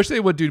pop. I wish they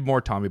would do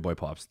more Tommy Boy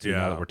pops too. Yeah.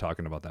 Now that we're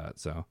talking about that,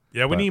 so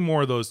Yeah, we but- need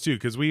more of those too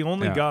because we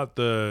only Yeah. got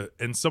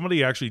and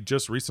somebody actually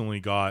just recently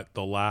got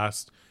the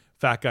last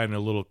Fat Guy in a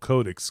Little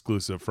Coat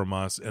exclusive from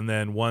us. And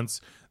then once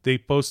they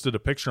posted a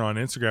picture on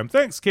Instagram,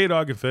 thanks,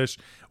 K-Dog and Fish,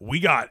 we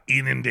got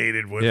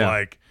inundated with Yeah.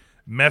 like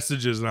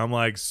messages, and I'm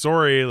like,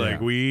 sorry,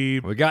 like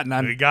we got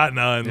none. We got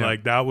none. Yeah.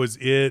 Like that was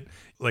it.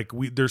 Like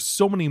there's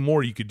so many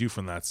more you could do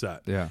from that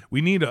set. Yeah.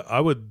 I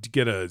would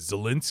get a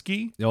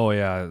Zelensky, Oh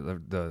yeah,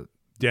 the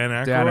Dan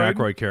Aykroyd. Dan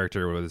Aykroyd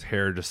character with his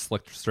hair just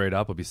slicked straight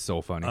up would be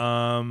so funny.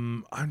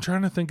 I'm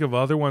trying to think of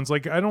other ones.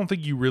 Like I don't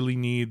think you really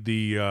need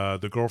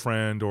the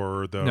girlfriend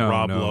or the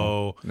Rob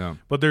Lowe. No.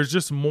 But there's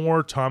just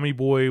more Tommy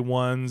Boy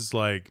ones,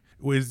 like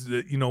with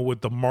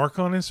with the mark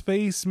on his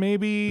face,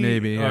 maybe.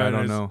 Yeah, I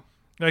don't know.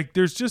 Like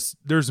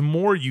there's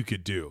more you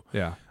could do.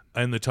 Yeah.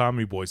 In the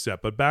Tommy Boy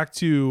set. But back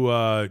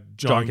to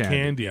John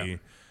Candy.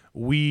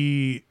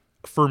 Yeah.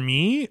 For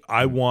me,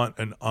 I want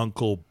an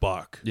Uncle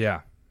Buck.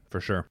 Yeah. For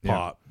sure.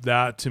 Pop. Yeah.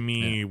 That to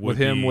me would with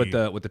him be,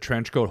 with the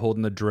trench coat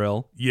holding the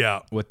drill.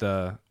 Yeah. With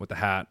the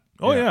hat.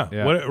 Oh yeah.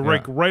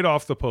 Right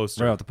off the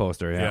poster. Right off the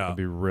poster. Yeah. It'd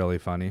be really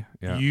funny.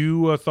 Yeah.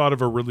 You thought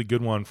of a really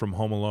good one from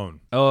Home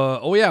Alone.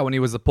 Oh yeah, when he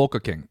was the Polka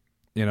King.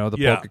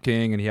 Polka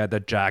King, and he had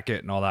that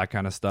jacket and all that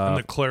kind of stuff. And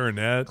the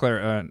clarinet.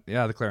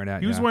 The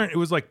clarinet. He was wearing, it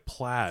was like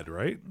plaid,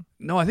 right?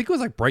 No, I think it was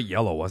like bright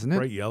yellow, wasn't it?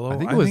 Bright yellow?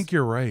 I think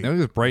you're right. I think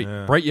it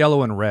was bright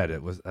yellow and red.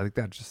 It was. I think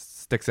that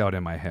just sticks out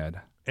in my head.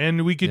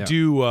 And we could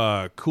do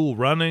Cool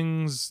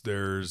Runnings.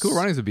 Cool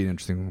Runnings would be an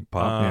interesting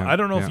pop. I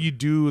don't know if you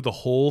do the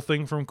whole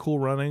thing from Cool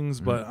Runnings,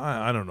 but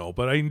I don't know.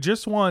 But I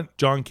just want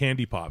John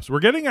Candy pops.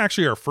 We're getting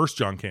actually our first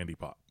John Candy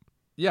pop.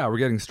 Yeah, we're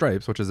getting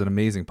Stripes, which is an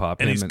amazing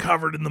pop. And he's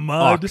covered in the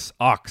mud.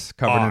 Ox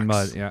covered in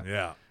mud. Yeah.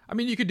 Yeah. I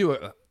mean, could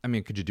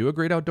you do a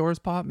Great Outdoors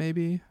pop?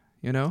 Maybe.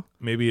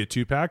 Maybe a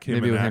 2-pack.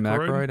 Maybe with him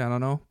Aykroyd. I don't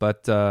know,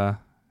 but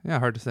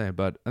hard to say.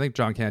 But I think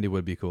John Candy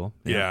would be cool.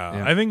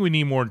 Yeah. I think we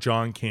need more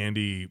John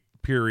Candy.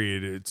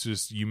 Period. It's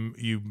just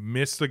you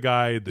miss the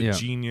guy, the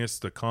genius,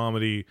 the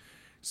comedy.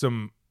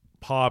 Some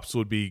pops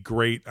would be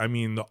great. I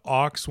mean, the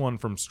Ox one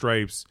from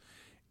Stripes,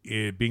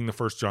 it being the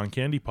first John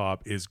Candy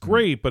pop, is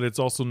great, but it's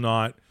also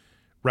not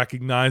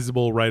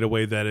recognizable right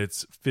away that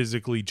it's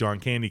physically John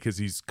Candy because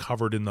he's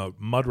covered in the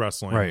mud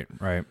wrestling.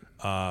 Right.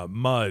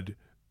 Mud.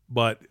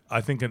 But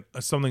I think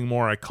something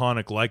more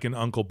iconic like an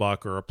Uncle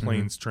Buck or a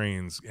Planes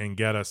Trains and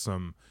get us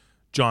some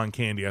John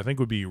Candy, I think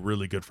would be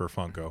really good for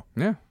Funko.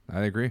 Yeah,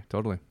 I agree.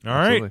 Totally. All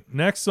right.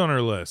 Next on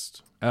our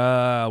list. We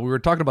were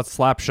talking about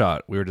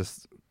Slapshot. We were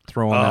just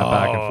throwing that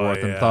back and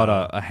forth and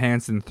thought a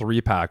Hanson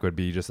 3-pack would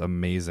be just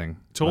amazing.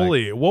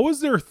 Totally. What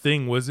was their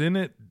thing? Was in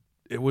it?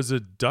 It was a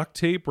duct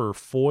tape or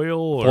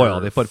foil? Foil.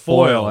 They put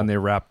foil and they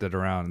wrapped it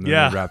around. And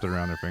then they wrapped it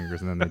around their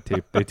fingers and then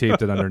they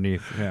taped it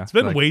underneath. Yeah. It's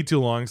been way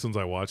too long since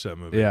I watched that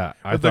movie. Yeah.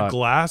 But the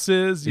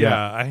glasses,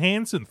 a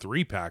Hanson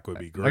 3-pack would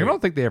be great. I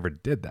don't think they ever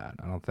did that.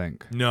 I don't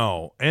think.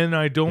 No. And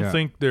I don't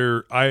think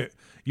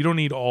you don't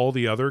need all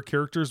the other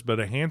characters, but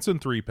a Hanson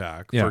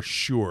 3-pack for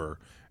sure.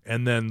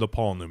 And then the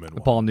Paul Newman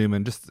one. Paul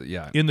Newman,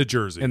 in the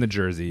jersey. In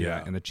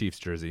the Chiefs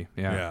jersey.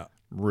 Yeah.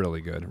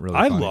 Really good. Really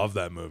I funny. love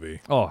that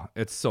movie. Oh,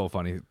 it's so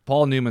funny.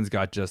 Paul Newman's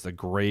got just a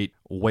great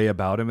way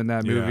about him in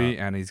that movie,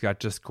 and he's got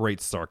just great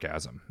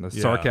sarcasm. The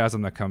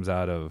sarcasm that comes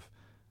out of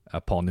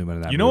Paul Newman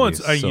in that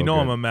movie.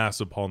 I'm a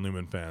massive Paul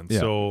Newman fan.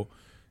 Yeah. So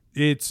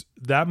it's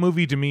that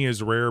movie to me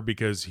is rare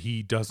because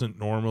he doesn't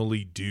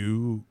normally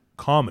do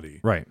comedy.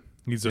 Right.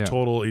 He's a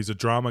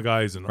drama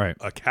guy. He's an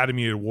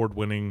Academy Award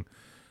winning,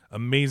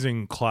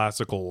 amazing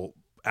classical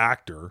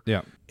actor.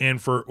 Yeah. And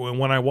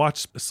when I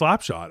watched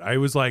Slapshot, I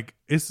was like,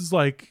 this is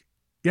like,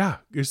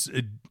 it's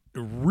a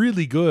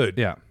really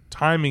good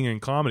timing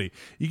and comedy.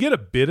 You get a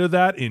bit of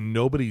that in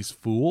Nobody's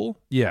Fool.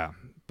 Yeah.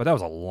 But that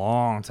was a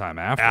long time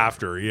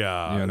after.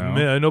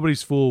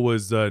 Nobody's Fool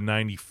was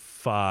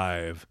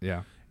 95.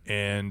 Yeah.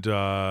 And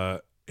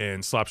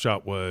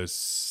Slapshot was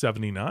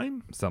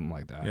 79. Something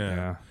like that.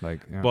 Yeah.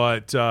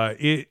 But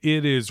it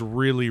is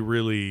really,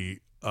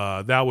 really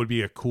that would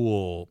be a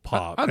cool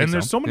pop. And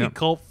there's so many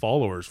cult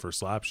followers for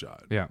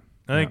Slapshot. Yeah.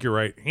 I think you're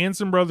right.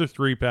 Hanson Brothers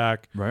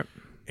 3-pack. Right.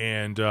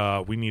 And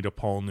we need a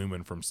Paul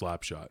Newman from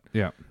Slapshot.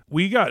 Yeah.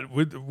 We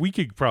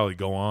could probably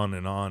go on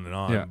and on and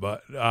on. Yeah.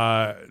 But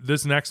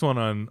this next one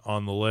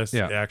on the list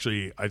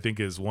actually I think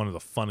is one of the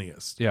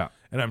funniest. Yeah.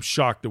 And I'm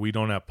shocked that we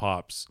don't have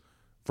pops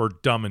for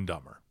Dumb and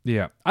Dumber.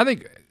 Yeah. I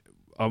think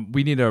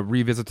we need to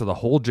revisit to the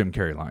whole Jim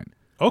Carrey line.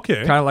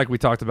 Okay. Kind of like we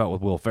talked about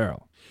with Will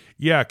Ferrell.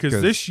 Yeah,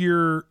 because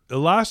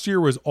last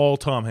year was all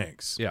Tom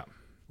Hanks. Yeah.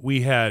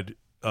 We had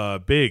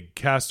Big,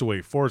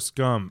 Castaway, Forrest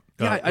Gump.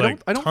 I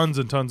don't tons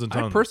and tons and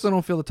tons. I personally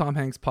don't feel that Tom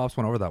Hanks pops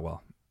went over that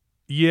well.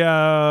 Yeah,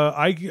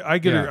 I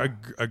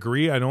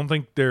agree. I don't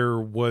think there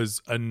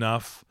was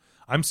enough.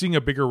 I'm seeing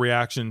a bigger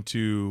reaction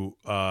to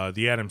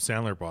the Adam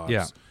Sandler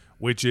pops,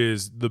 which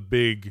is the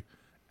big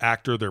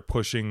actor they're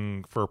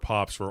pushing for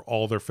pops for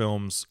all their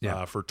films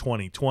for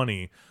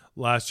 2020.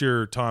 Last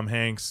year, Tom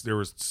Hanks, there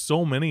was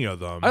so many of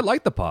them. I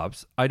like the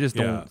pops. I just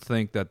don't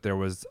think that there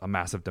was a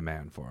massive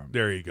demand for them.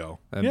 There you go.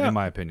 In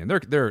my opinion,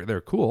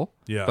 they're cool.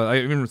 Yeah. But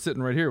even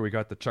sitting right here, we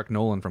got the Chuck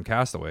Nolan from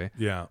Castaway.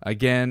 Yeah.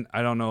 Again,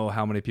 I don't know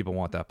how many people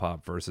want that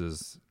pop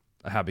versus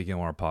a Happy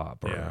Gilmore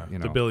pop, or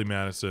the Billy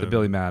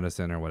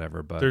Madison or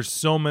whatever. But there's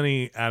so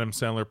many Adam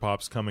Sandler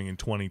pops coming in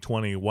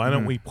 2020. Why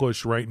don't we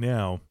push right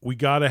now? We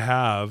got to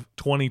have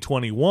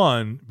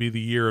 2021 be the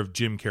year of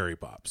Jim Carrey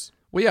pops.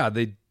 Well, yeah,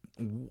 they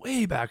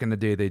way back in the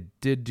day they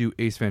did do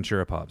Ace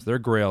Ventura pops. They're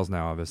grails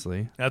now,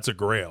 obviously. That's a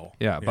grail.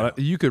 Yeah, but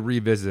you could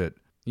revisit,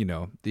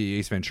 the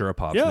Ace Ventura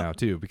pops now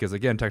too, because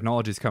again,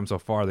 technology's come so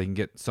far, they can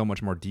get so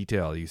much more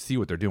detail. You see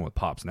what they're doing with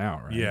pops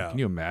now, right? Yeah. Can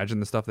you imagine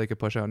the stuff they could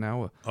push out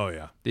now? Oh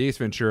yeah. The Ace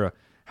Ventura,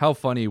 how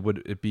funny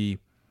would it be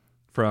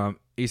from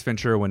Ace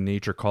Ventura When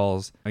Nature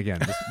Calls? Again,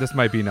 this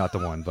might be not the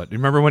one, but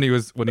remember when he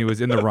was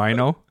in the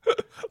Rhino?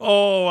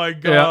 Oh my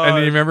god! Yeah, and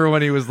you remember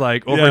when he was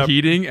like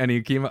overheating and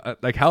he came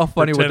like how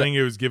funny pretending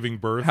he was giving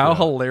birth. How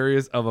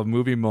hilarious of a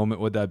movie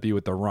moment would that be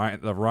with the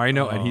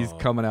Rhino and he's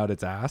coming out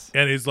its ass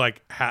and he's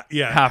like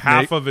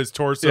half of his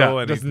torso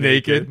and just he's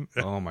naked.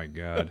 Oh my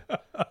god,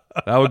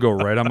 that would go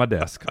right on my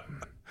desk.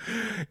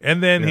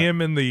 And then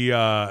him in the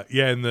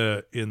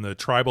in the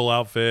tribal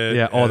outfit.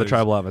 Yeah, the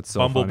tribal outfit's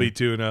so Bumblebee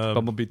funny.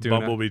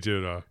 Bumblebee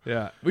tuna.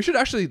 Yeah, we should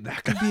actually.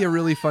 That could be a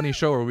really funny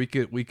show where we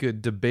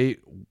could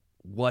debate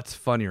what's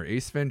funnier,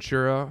 Ace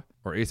Ventura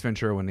or Ace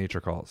Ventura When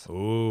Nature Calls.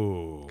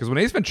 Ooh, because when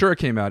Ace Ventura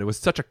came out, it was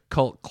such a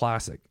cult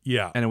classic.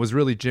 Yeah, and it was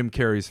really Jim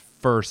Carrey's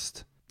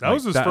first. That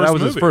was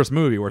his first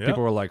movie where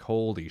people were like,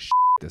 "Holy shit,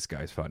 this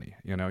guy's funny."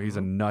 He's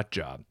a nut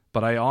job.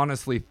 But I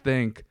honestly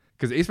think.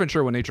 Because Ace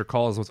Ventura When Nature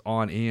Calls was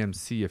on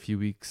AMC a few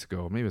weeks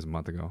ago. Maybe it was a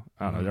month ago.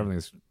 I don't know.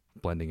 Everything's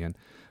blending in. And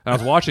I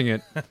was watching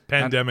it.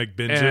 Pandemic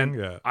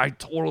binging. And I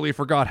totally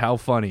forgot how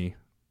funny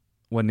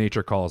When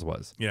Nature Calls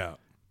was. Yeah.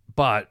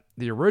 But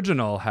the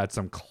original had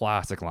some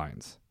classic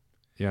lines.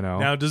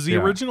 Now, does the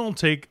original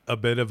take a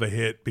bit of a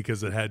hit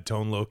because it had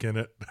Tone Loc in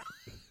it?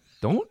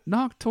 Don't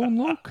knock Tone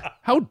Loc.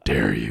 How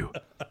dare you?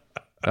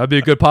 That'd be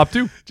a good pop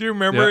too. Do you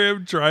remember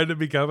him trying to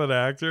become an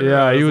actor?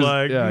 Yeah, he was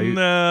like,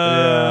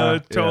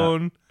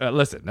 Tone. Yeah.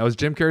 Listen, that was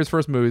Jim Carrey's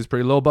first movie. It's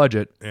pretty low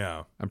budget.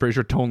 Yeah, I'm pretty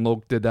sure Tone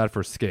Loc did that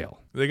for scale.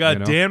 They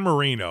got Dan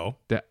Marino.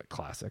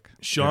 Classic.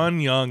 Sean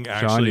Young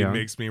actually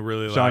makes me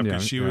really laugh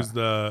because she was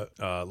the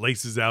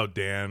Laces Out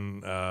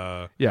Dan.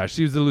 Yeah,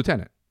 she was the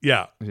lieutenant.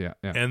 Yeah. am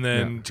And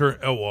then,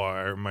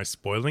 am I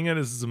spoiling it?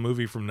 This is a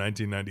movie from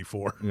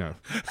 1994. Yeah.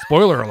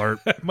 Spoiler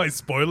alert. Am I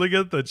spoiling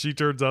it that she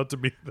turns out to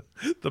be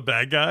the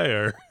bad guy?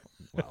 Or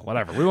well,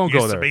 whatever. We won't go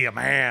there. Used to be a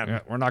man. Yeah,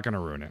 we're not going to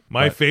ruin it.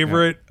 My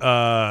favorite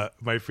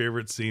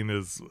scene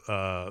is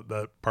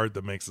that part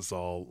that makes us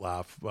all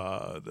laugh.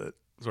 That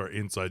sort of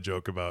inside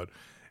joke about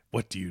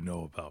what do you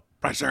know about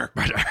pressure?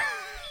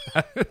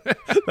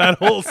 That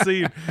whole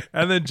scene,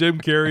 and then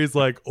Jim Carrey's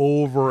like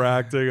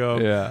overacting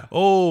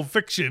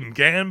fiction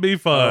can be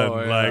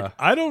fun. Like,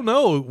 I don't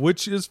know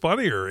which is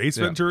funnier, Ace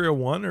Ventura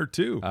 1 or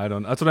 2. I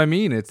don't. That's what I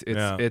mean. It's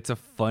a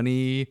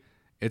funny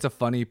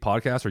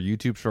podcast or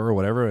YouTube show or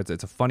whatever. It's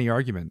a funny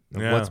argument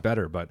of what's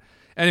better. But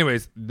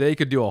anyways, they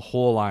could do a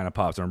whole line of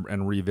pops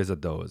and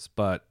revisit those.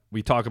 But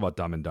we talk about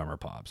Dumb and Dumber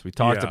pops. We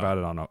talked about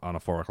it on a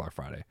 4 o'clock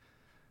Friday.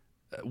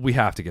 We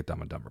have to get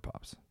Dumb and Dumber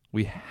pops.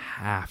 We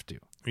have to.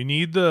 We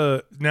need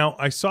now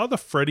I saw the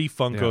Freddy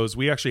Funkos.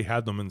 We actually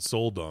had them and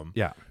sold them.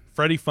 Yeah.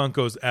 Freddy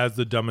Funkos as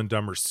the Dumb and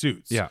Dumber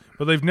suits. Yeah.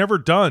 But they've never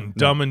done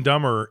Dumb and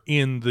Dumber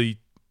in the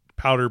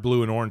powder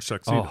blue and orange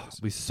tuxedos. Oh,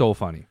 it'd be so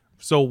funny.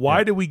 So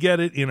why do we get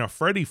it in a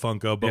Freddy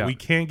Funko, but we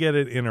can't get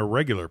it in a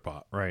regular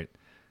pop? Right.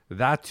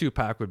 That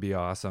 2-pack would be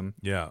awesome.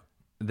 Yeah.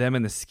 Them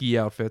in the ski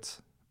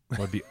outfits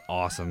would be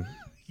awesome.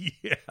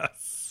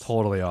 Yes.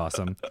 Totally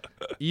awesome.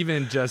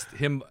 Even just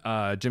him,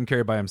 Jim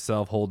Carrey by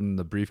himself holding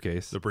the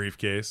briefcase. The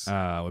briefcase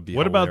would be.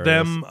 What hilarious. about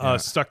them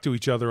stuck to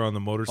each other on the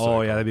motorcycle?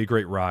 Oh yeah, that'd be a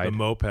great ride. The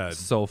moped,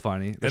 so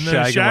funny. And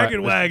then Shag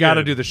and Wagon. Got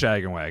to do the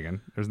Shag and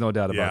Wagon. There's no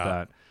doubt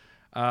about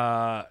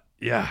that.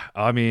 Yeah.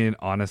 I mean,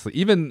 honestly,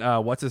 even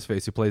what's his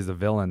face who plays the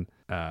villain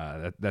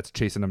that's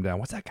chasing them down.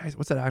 What's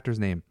that actor's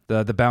name?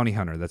 The bounty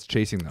hunter that's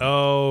chasing them.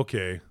 Oh,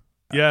 okay.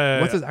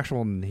 Yeah. What's his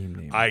actual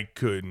name? I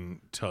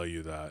couldn't tell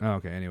you that. Oh,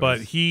 okay. Anyways.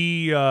 But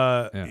he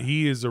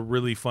is a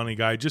really funny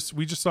guy.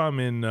 We just saw him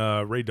in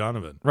Ray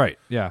Donovan. Right.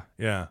 Yeah.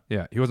 Yeah.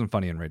 Yeah. He wasn't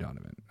funny in Ray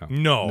Donovan.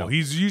 No.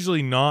 He's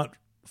usually not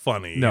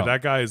funny. No.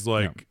 That guy is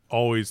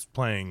always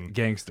playing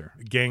gangster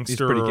He's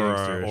pretty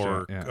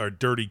gangster or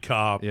dirty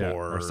cop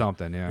or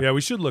something. Yeah. Yeah.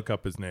 We should look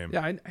up his name.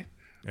 Yeah.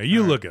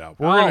 You look it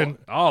up.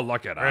 I'll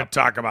look it up. We're gonna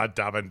talk about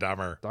Dumb and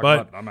Dumber.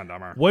 Dumb and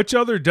Dumber. Which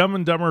other Dumb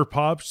and Dumber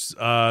pops?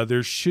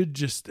 There's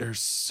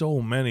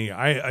so many.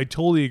 I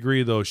totally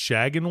agree though.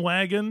 Shag and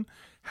Wagon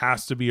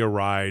has to be a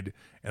ride,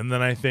 and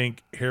then I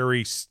think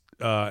Harry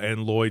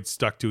and Lloyd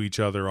stuck to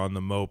each other on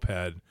the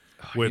moped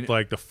with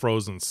like the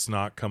frozen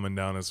snot coming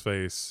down his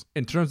face.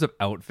 In terms of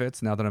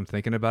outfits, now that I'm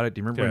thinking about it,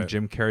 do you remember when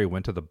Jim Carrey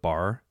went to the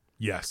bar?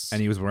 Yes.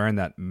 And he was wearing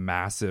that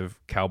massive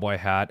cowboy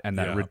hat and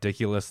that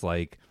ridiculous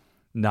like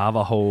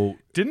Navajo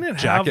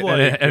jacket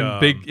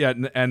and big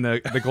and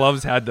the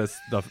gloves had the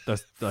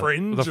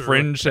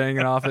fringe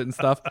hanging off it and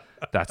stuff.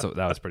 That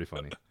was pretty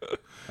funny.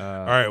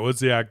 All right,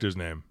 what's the actor's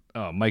name?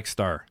 Mike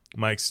Starr.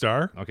 Mike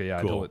Starr. Okay,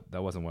 yeah, Cool.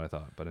 that wasn't what I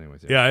thought. But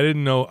anyways, Yeah, I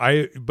didn't know.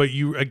 But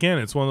you again,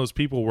 it's one of those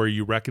people where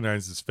you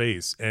recognize his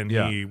face, and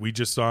we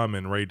just saw him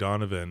in Ray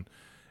Donovan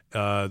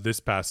this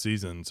past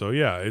season. So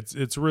yeah,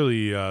 it's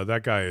really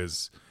that guy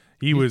is.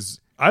 He was.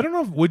 I don't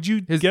know. Would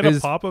you get a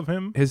pop of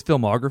him? His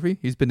filmography.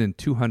 He's been in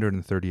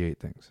 238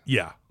 things.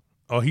 Yeah.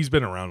 Oh, he's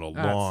been around a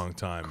long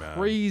time, man.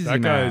 Crazy,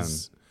 that man.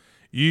 Guy's.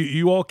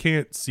 You all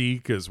can't see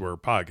because we're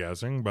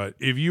podcasting, but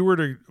if you were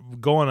to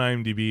go on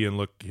IMDb and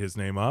look his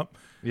name up,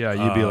 yeah,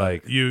 you'd be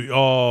like,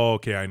 oh,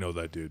 okay, I know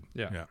that dude.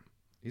 Yeah.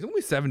 He's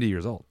only 70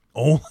 years old.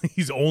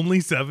 He's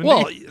only 70.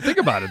 Well, think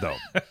about it though.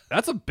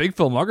 That's a big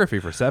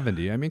filmography for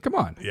 70. I mean, come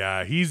on.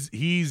 Yeah,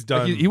 he's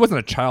done. Like he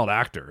wasn't a child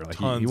actor. Like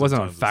he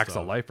wasn't on Facts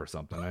of of Life or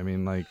something. I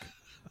mean, like,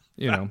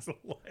 you know,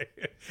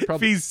 if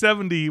he's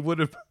 70, he would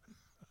have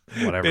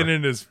whatever been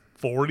in his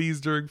 40s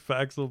during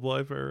Facts of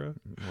Life era.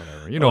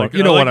 Whatever. You know what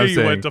I'm saying.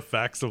 You went to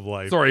Facts of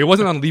Life. Sorry, it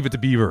wasn't on Leave It to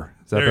Beaver.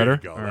 Is that there better?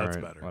 You go. That's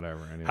better.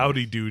 Whatever. Anyways.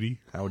 Howdy Doody.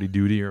 Howdy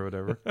Doody or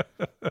whatever.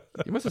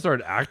 He must have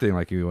started acting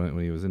like when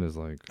he was in his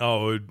like.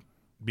 Oh, it would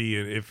be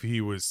if he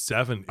was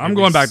 70. I'm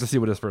going back to see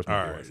what his first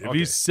movie was. If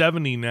he's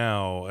 70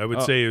 now, I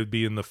would say it would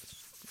be in the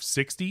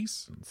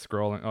 60s.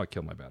 Scrolling. Oh, it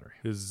killed my battery.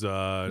 His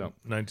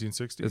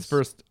 1960s. His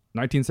first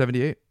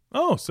 1978.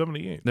 Oh,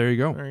 78. There you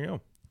go. There you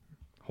go.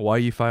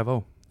 Hawaii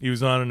Five-0. He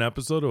was on an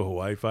episode of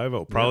Hawaii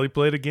Five-0. Probably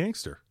played a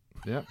gangster.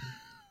 Yep.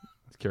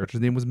 His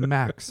character's name was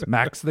Max.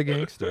 Max the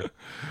gangster.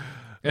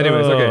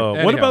 Anyways,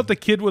 okay. What about the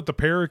kid with the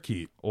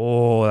parakeet?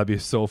 Oh, that'd be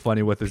so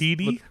funny with his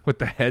Petey? with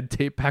the head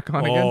tape back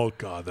on again. Oh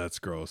God, that's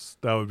gross.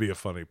 That would be a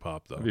funny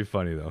pop though. That'd be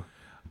funny though.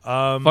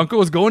 Funko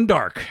was going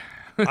dark.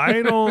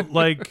 I don't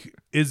like.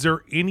 Is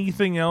there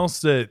anything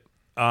else that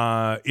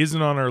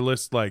isn't on our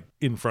list, like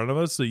in front of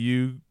us, that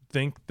you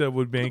think that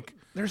would make?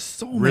 There's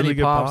so really many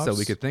good pops that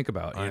we could think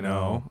about. You I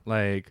know,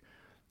 like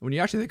when you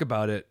actually think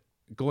about it,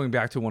 going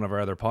back to one of our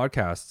other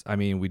podcasts. I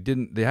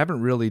mean, they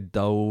haven't really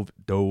dove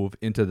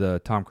into the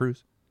Tom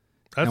Cruise.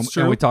 That's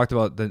true. And we talked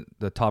about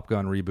the Top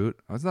Gun reboot.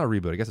 Oh, it's not a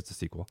reboot. I guess it's a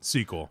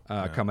sequel.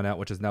 Coming out,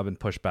 which has now been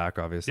pushed back,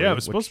 obviously. Yeah, it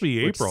was supposed to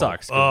be April.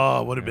 Sucks.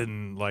 Oh, it would have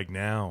been like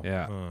now.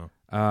 Yeah.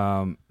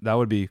 That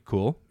would be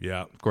cool.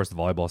 Yeah. Of course, the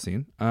volleyball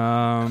scene.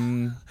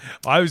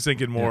 I was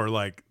thinking more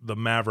like the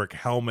Maverick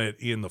helmet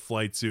in the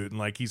flight suit, and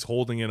like he's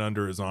holding it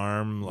under his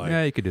arm. Like,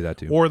 yeah, you could do that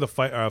too. Or the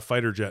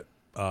fighter jet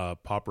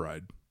pop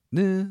ride.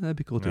 Nah, that'd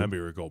be cool too. That'd be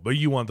really cool. But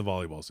you want the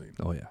volleyball scene?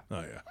 Oh yeah.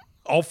 Oh yeah.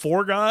 All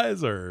four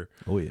guys, or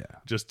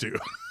just two?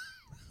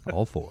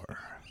 All four.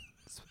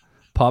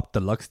 Pop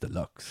deluxe.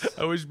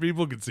 I wish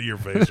people could see your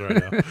face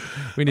right now.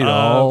 We need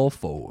all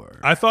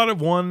four. I thought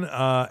of one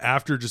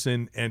after, just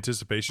in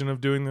anticipation of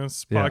doing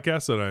this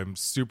podcast, that I'm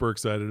super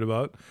excited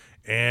about,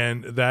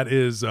 and that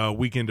is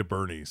Weekend at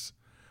Bernie's.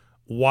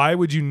 Why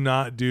would you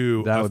not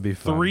do that? Would be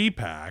fun.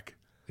 3-pack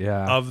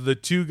Yeah. of the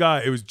two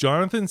guys? It was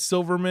Jonathan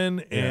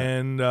Silverman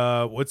and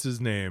what's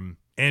his name?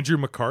 Andrew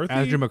McCarthy.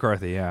 Andrew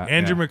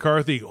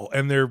McCarthy,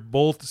 and they're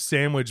both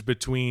sandwiched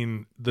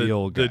between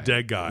the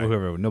dead guy.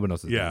 Whoever, nobody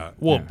knows his name.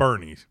 Well,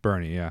 Bernie.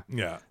 Yeah.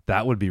 Yeah.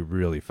 That would be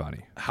really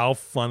funny. How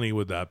funny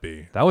would that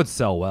be? That would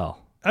sell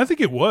well. I think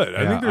it would.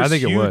 Yeah, I think there's it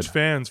huge would.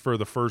 fans for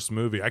the first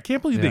movie. I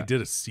can't believe they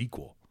did a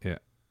sequel. Yeah.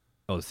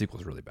 Oh, the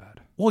sequel's really bad.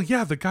 Well,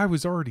 yeah, the guy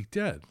was already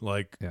dead.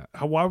 Like,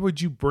 why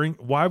would you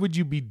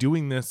be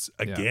doing this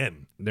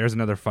again? There's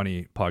another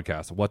funny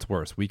podcast. What's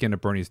worse, Weekend at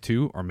Bernie's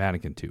 2 or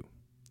Mannequin 2?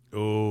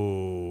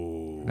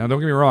 Oh. Now, don't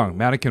get me wrong.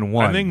 Mannequin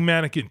 1. I think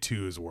Mannequin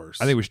 2 is worse.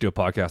 I think we should do a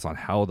podcast on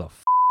how the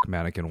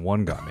Mannequin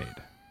 1 got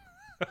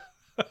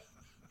made.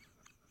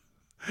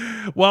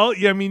 Well,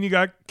 yeah, I mean, you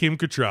got Kim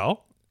Cattrall.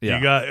 Yeah.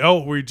 You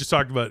got, we just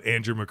talked about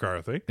Andrew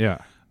McCarthy. Yeah.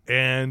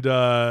 And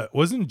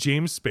wasn't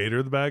James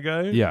Spader the bad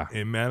guy? Yeah.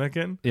 In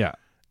Mannequin? Yeah.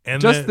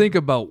 And just think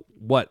about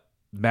what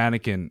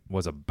Mannequin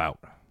was about.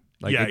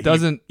 Like, it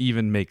doesn't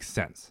even make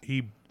sense.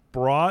 He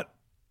brought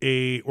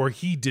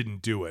he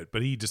didn't do it,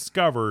 but he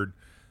discovered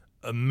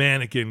a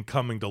mannequin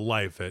coming to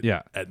life at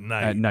night.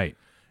 At night.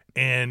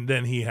 And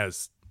then he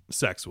has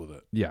sex with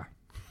it. Yeah.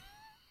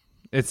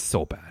 It's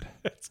so bad.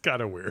 It's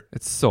kind of weird.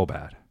 It's so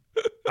bad.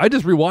 I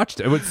just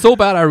rewatched it. It was so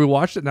bad I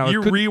rewatched it. Now you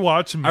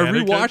rewatched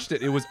Mannequin? I rewatched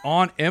it. It was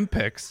on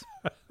MPix.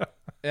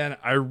 And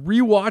I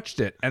rewatched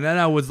it, and then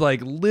I was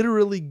like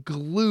literally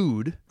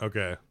glued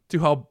to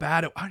how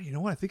bad it. You know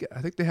what?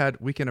 I think they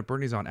had Weekend at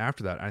Bernie's on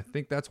after that. I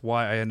think that's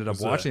why I ended up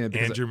watching it.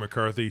 Andrew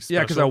McCarthy special?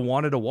 Yeah, because I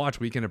wanted to watch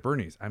Weekend at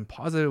Bernie's. I'm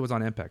positive it was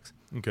on MPix.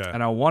 Okay.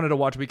 And I wanted to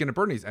watch Weekend at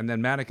Bernie's, and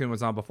then Mannequin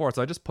was on before,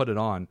 so I just put it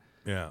on.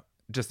 Yeah.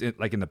 Just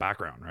in the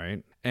background,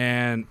 right?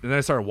 And then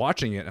I started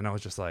watching it, and I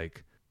was just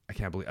like, I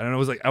can't believe. And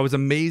I was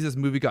amazed this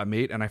movie got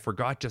made, and I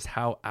forgot just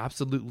how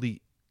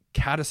absolutely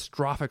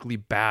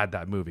catastrophically bad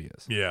that movie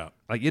is. Yeah.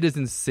 Like, it is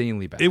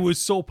insanely bad. It was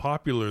so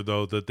popular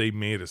though that they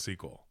made a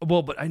sequel.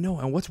 Well, but I know.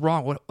 And what's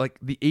wrong? What, like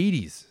the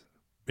 80s?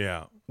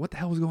 Yeah. What the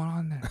hell was going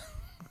on there?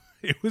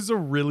 It was a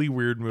really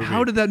weird movie.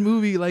 How did that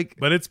movie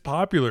But it's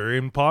popular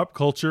in pop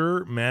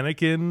culture.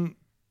 Mannequin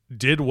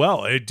did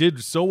well. It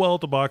did so well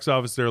at the box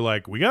office. They're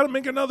like, we got to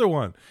make another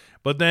one.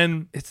 But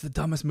then it's the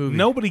dumbest movie.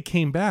 Nobody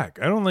came back.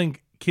 I don't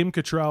think Kim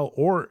Cattrall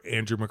or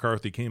Andrew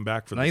McCarthy came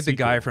back for the I think sequel.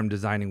 the guy from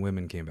Designing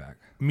Women came back.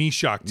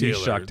 Meshack Taylor.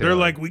 Meshack Taylor. They're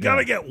like, we got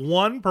to get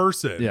one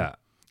person. Yeah.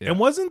 And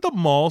wasn't the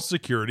mall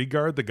security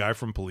guard the guy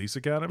from Police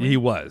Academy? He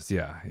was.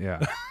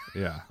 Yeah.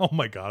 Oh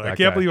my God. I That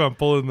can't guy. believe I'm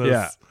pulling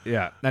this.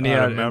 Yeah. And he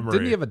out had of memory.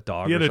 didn't he have a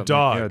dog? He had or a something?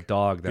 dog. He had a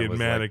dog that in was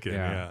Mannequin.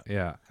 like,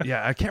 yeah.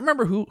 I can't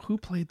remember who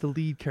played the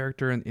lead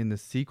character in the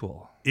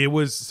sequel. It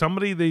was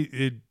somebody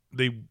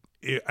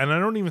and I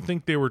don't even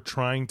think they were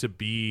trying to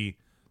be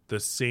the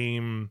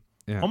same.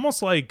 Yeah.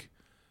 Almost like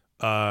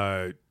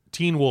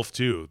Teen Wolf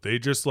 2. They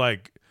just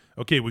like,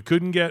 okay, we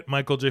couldn't get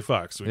Michael J.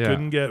 Fox. We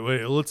couldn't get.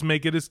 Let's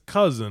make it his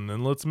cousin,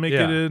 and let's make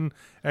it in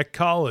at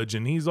college,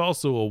 and he's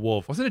also a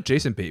wolf. Wasn't it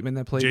Jason Bateman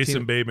that played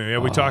Jason Teen- Bateman? Yeah,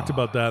 we talked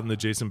about that in the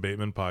Jason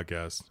Bateman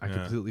podcast. I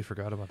completely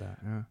forgot about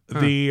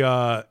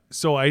that.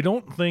 So I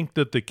don't think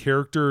that the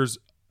characters,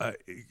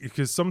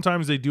 because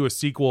sometimes they do a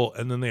sequel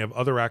and then they have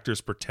other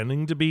actors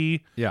pretending to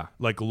be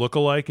like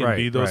lookalike and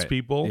be those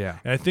people. Yeah.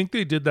 And I think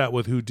they did that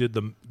with who did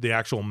the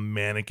actual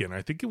Mannequin.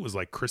 I think it was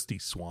like Christy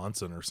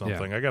Swanson or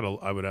something.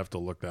 I would have to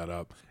look that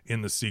up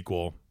in the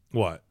sequel.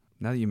 What?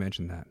 Now that you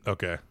mentioned that,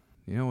 Okay.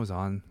 you know what was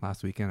on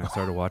last weekend? I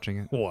started watching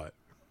it. What?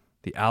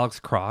 The Alex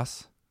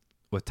Cross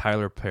with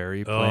Tyler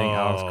Perry playing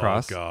Alex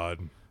Cross. Oh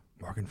God.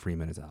 Morgan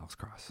Freeman is Alex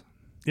Cross.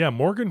 Yeah,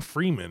 Morgan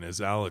Freeman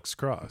is Alex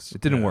Cross.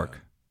 It didn't work.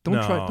 Don't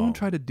No.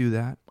 try to do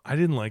that. I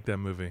didn't like that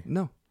movie.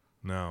 No.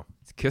 No.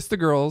 It's Kiss the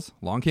Girls,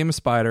 Long Came a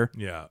Spider.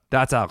 Yeah.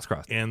 That's Alex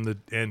Cross. And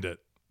it.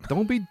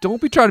 Don't be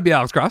trying to be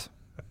Alex Cross.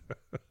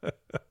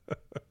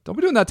 Don't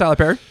be doing that, Tyler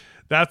Perry.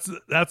 That's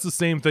the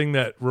same thing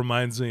that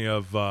reminds me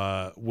of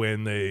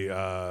when they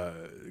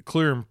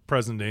Clear and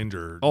Present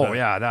Danger. Oh,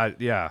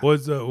 yeah.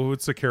 What's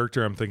the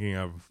character I'm thinking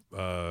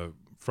of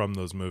from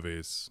those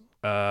movies?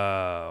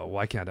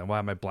 Why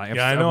am I blank?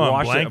 Yeah, I know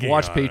I'm blanking I've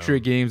watched on Patriot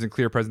him. Games and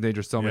Clear Present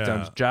Danger so many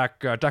times.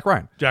 Jack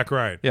Ryan. Jack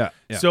Ryan. Yeah.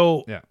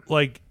 So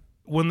like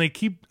when they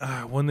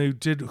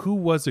did, who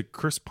was it?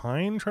 Chris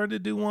Pine tried to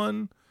do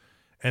one,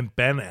 and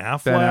Ben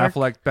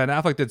Affleck. Ben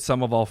Affleck did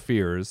Sum of All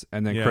Fears,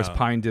 and then Chris Yeah.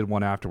 Pine did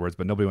one afterwards,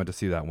 but nobody went to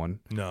see that one.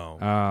 No.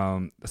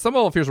 Sum of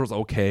All Fears was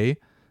okay,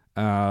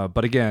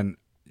 but again,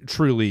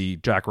 truly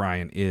Jack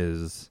Ryan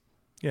is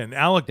Yeah, and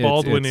Alec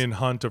Baldwin it's- in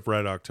Hunt of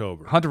Red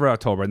October. Hunt of Red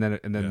October, and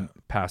then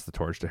passed the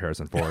torch to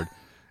Harrison Ford.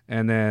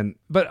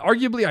 But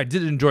arguably, I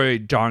did enjoy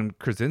John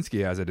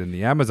Krasinski as it in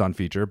the Amazon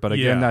feature. But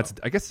again,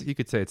 I guess you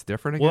could say it's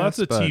different. That's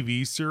a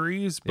TV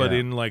series, but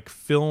in like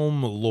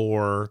film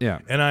lore. Yeah.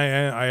 And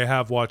I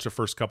have watched the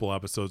first couple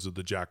episodes of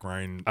the Jack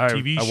Ryan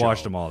TV show. I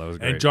watched them all. That was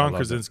great. And John I loved it.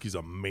 Krasinski's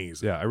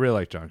amazing. Yeah, I really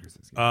like John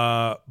Krasinski.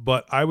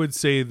 But I would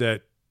say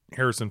that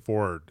Harrison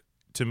Ford,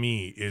 to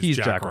me, is He's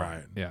Jack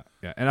Ryan. Yeah.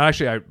 And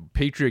actually,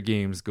 Patriot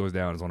Games goes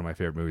down as one of my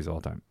favorite movies of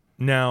all time.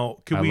 Now,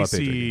 could I we love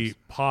Patriot see Games.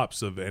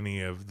 pops of any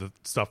of the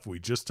stuff we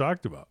just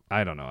talked about?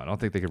 I don't know. I don't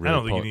think they could I really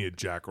don't think pull you need a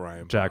Jack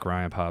Ryan. Jack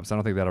Ryan pops. I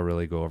don't think that'll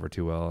really go over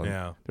too well. And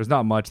Yeah. there's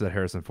not much that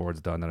Harrison Ford's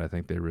done that I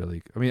think they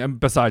really. I mean,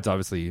 besides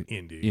obviously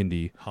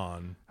Indy.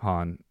 Han.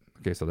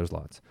 Okay, so there's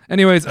lots.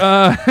 Anyways,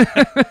 never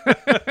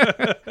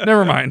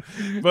mind.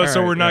 But so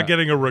All right, we're not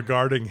getting a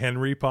regarding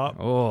Henry pop.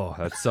 Oh,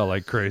 that's sell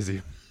like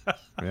crazy.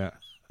 Yeah,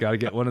 got to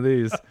get one of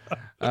these.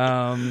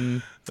 Yeah.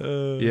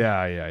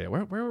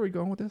 Where were we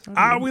going with this?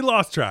 We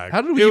lost track.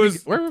 How did we It even was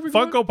get- where were we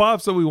going? Funko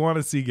Pops that we want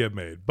to see get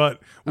made, but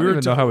I don't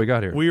even know how we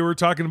got here. We were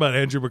talking about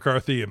Andrew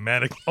McCarthy and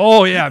Mannequin.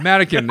 Oh yeah,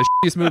 Mannequin, the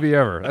shittiest movie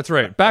ever. That's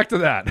right. Back to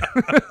that.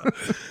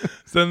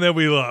 So then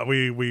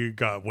we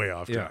got way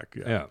off track.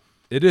 Yeah.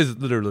 It is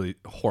literally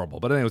horrible.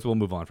 But anyways, we'll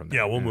move on from that.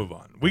 Yeah, we'll move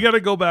on. We got to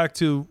go back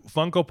to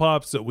Funko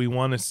Pops that we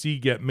want to see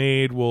get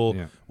made.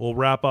 We'll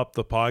wrap up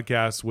the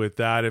podcast with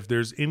that. If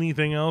there's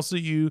anything else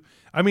that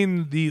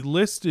the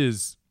list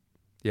is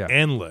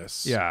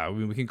endless. Yeah,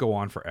 we can go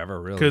on forever,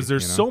 really. Because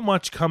there's so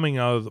much coming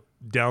out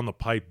down the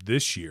pipe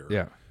this year.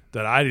 Yeah.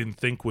 That I didn't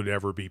think would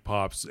ever be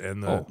Pops,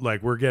 and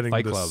we're getting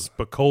Fight the Club.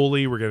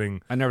 Spicoli. We're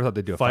getting. I never thought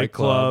they'd do a Fight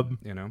Club.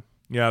 You know.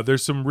 Yeah,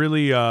 there's some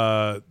really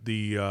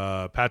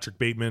the Patrick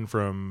Bateman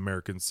from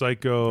American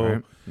Psycho.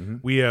 Right. Mm-hmm.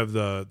 We have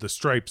the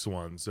Stripes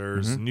ones.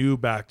 There's new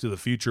Back to the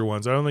Future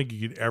ones. I don't think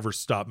you could ever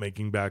stop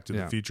making Back to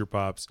the Future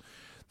Pops.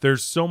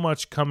 There's so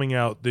much coming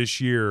out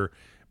this year,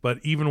 but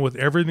even with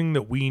everything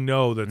that we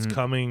know that's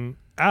coming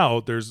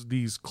out, there's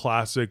these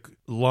classic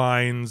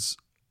lines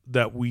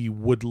that we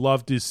would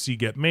love to see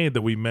get made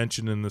that we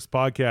mentioned in this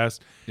podcast.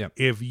 Yep.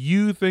 If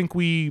you think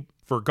we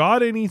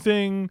forgot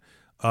anything,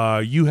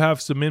 you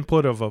have some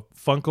input of a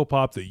Funko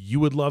Pop that you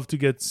would love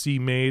to see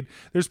made.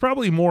 There's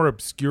probably more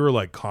obscure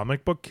like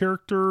comic book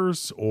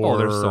characters or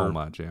there's so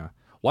much. Yeah.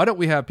 Why don't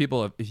we have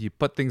people if you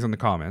put things in the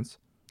comments?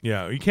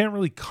 Yeah, you can't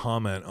really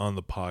comment on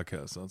the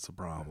podcast. That's the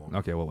problem.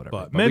 Okay, well, whatever.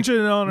 But mention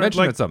it on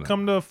mention it. it something.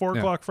 Come to 4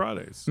 o'clock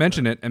Fridays.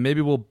 Mention it, and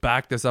maybe we'll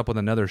back this up with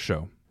another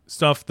show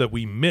Stuff that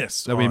we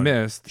missed.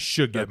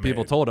 Should get that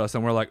people made. told us,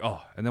 and we're like,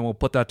 oh, and then we'll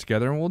put that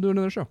together and we'll do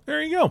another show.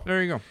 There you go.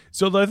 There you go.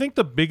 So I think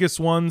the biggest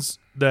ones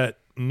that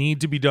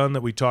need to be done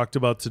that we talked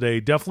about today,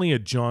 definitely a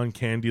John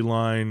Candy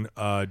line,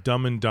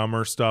 Dumb and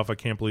Dumber stuff. I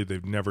can't believe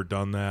they've never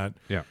done that.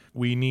 Yeah.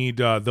 We need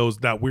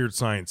that Weird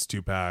Science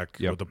 2-pack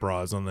with the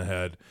bras on the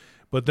head.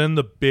 But then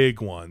the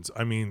big ones.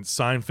 I mean,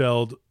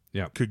 Seinfeld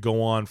could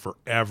go on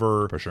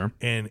forever. For sure.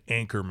 And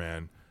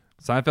Anchorman.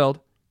 Seinfeld,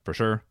 for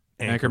sure.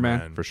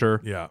 Anchorman, for sure.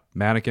 Yeah.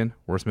 Mannequin,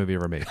 worst movie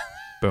ever made.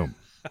 Boom.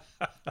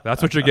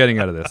 That's what you're getting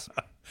out of this.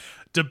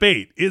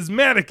 Debate. Is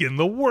Mannequin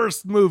the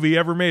worst movie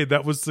ever made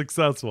that was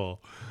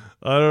successful?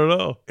 I don't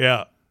know.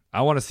 Yeah.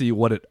 I want to see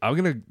I'm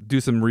going to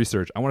do some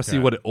research. I want to see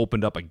what it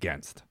opened up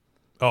against.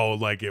 Oh,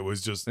 like it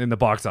was just in the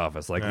box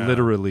office. Like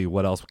literally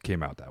what else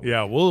came out that week.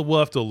 Yeah, we'll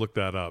have to look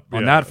that up.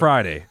 On that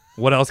Friday,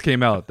 what else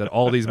came out that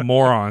all these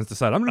morons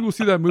decided, I'm going to go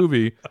see that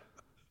movie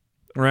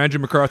where Andrew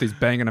McCarthy's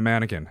banging a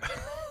mannequin.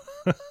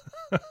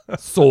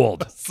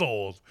 Sold.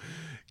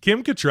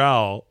 Kim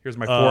Cattrall. Here's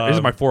my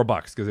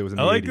 $4 because it was in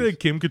the 80s. I like that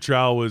Kim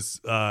Cattrall was,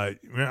 I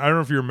don't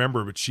know if you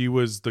remember, but she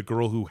was the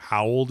girl who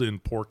howled in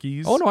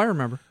Porky's. Oh, no, I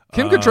remember.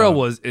 Kim Cattrall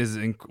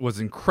was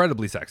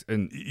incredibly sexy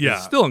and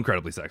is still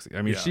incredibly sexy.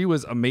 I mean, she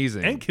was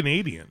amazing. And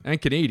Canadian.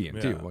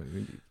 Too.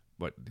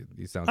 What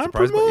you sound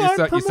surprised?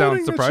 You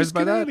sound surprised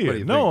by that?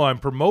 No, I'm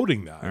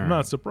promoting that. I'm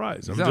not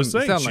surprised. I'm just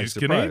saying she's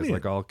Canadian.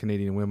 Like all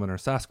Canadian women are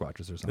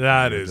Sasquatches or something.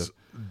 That is.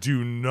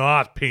 Do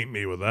not paint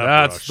me with that.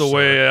 That's brush, the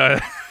way.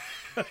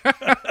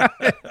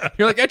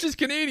 You're like, that's just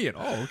Canadian.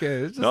 Oh, okay.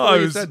 It's just the way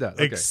you said that.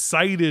 Okay.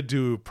 Excited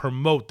to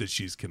promote that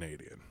she's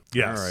Canadian.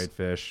 Yes. All right,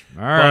 Fish.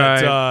 All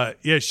right.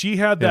 But she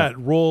had that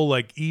role.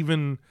 Like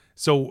even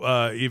so,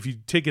 if you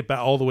take it back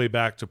all the way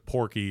back to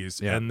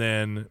Porky's and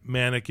then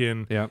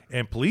Mannequin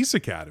and Police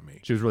Academy,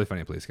 she was really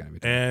funny in Police Academy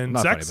too. And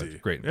not sexy, funny,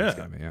 but great in Police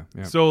Academy.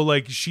 Yeah. So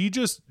like she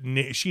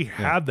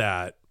had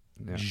that.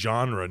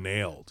 Genre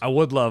nailed. I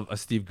would love a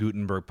Steve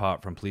Guttenberg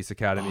pop from Police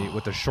Academy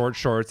with the short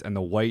shorts and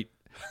the white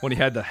when he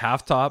had the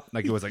half top,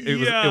 like it was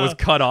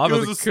cut off. It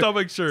was a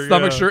stomach shirt.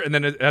 Stomach shirt, and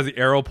then it has the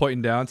arrow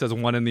pointing down. It says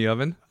 "one in the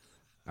oven."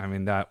 I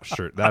mean, that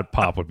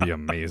pop would be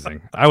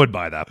amazing. I would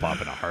buy that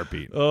pop in a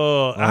heartbeat.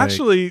 Oh,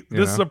 actually,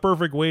 this is a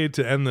perfect way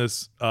to end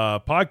this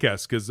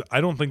podcast because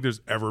I don't think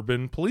there's ever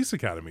been Police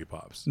Academy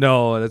pops.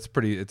 No, it's a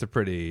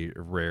pretty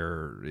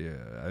rare.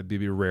 Yeah, it'd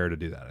be rare to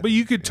do that. But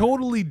you could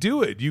totally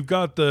do it. You've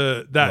got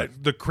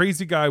the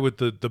crazy guy with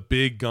the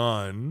big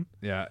gun.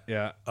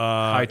 Yeah.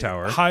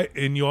 Hightower.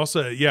 And you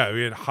also we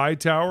had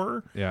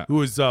Hightower. Yeah. Who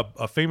was a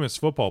famous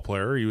football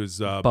player. He was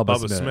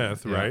Bubba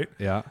Smith, right?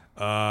 Yeah.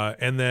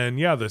 And then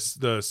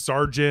the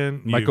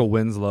sergeant Michael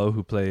Winslow,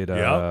 who played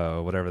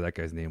whatever that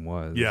guy's name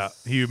was. Yeah,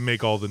 he would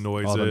make all the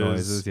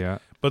noises. Yeah.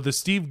 But the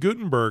Steve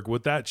Guttenberg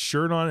with that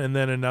shirt on, and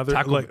then another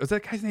was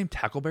that guy's name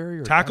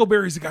Tackleberry?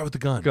 Tackleberry's the guy with the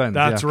gun.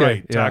 That's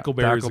right. Yeah.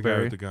 Tackleberry's the guy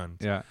with the gun.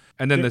 Yeah.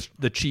 And then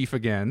the chief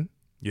again.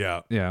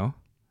 Yeah.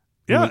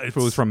 It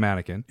was from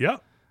Mannequin. Yeah.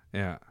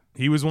 Yeah.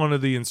 He was one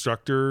of the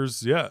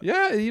instructors. Yeah.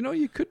 Yeah,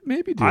 you could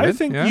maybe do it. I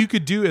think you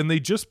could do, and they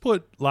just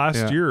put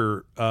last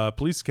year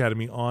Police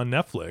Academy on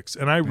Netflix,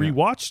 and I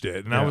rewatched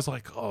it, and I was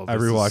like, oh, this I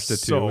rewatched it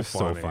too. It was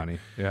so funny.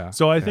 Yeah.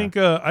 So I think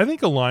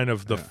a line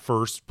of the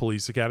first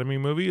Police Academy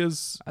movie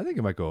is I think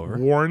it might go over.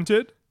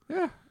 Warranted.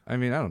 Yeah. I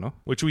mean, I don't know.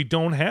 Which we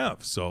don't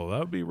have, so that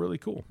would be really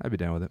cool. I'd be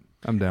down with it.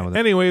 I'm down with it.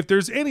 Anyway, if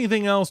there's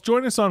anything else,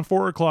 join us on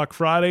 4:00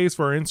 Fridays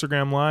for our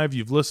Instagram Live.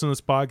 You've listened to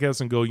this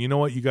podcast and go, you know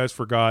what? You guys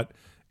forgot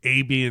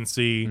A, B, and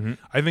C. Mm-hmm.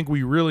 I think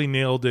we really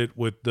nailed it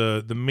with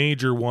the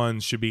major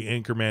ones should be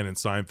Anchorman and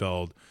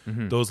Seinfeld.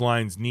 Mm-hmm. Those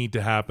lines need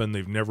to happen.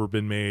 They've never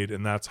been made,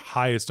 and that's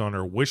highest on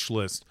our wish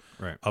list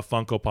of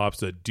Funko Pops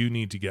that do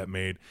need to get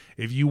made.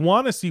 If you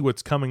want to see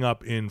what's coming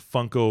up in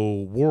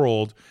Funko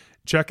World,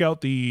 check out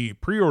the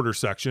pre-order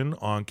section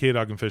on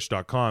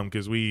kdogandfish.com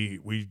because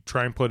we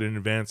try and put in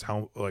advance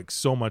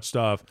so much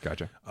stuff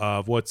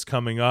of what's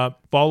coming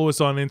up. Follow us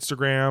on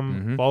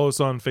Instagram, follow us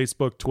on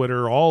Facebook,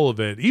 Twitter, all of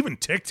it, even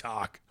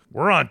TikTok.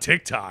 We're on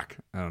TikTok.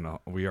 I don't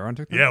know. We are on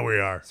TikTok? Yeah, we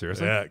are.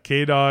 Seriously? Yeah,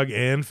 K-Dog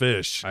and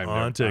Fish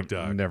on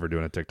TikTok. I'm never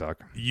doing a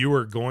TikTok. You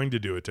are going to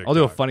do a TikTok. I'll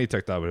do a funny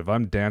TikTok, but if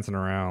I'm dancing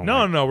around...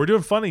 No, we're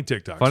doing funny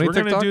TikToks. We're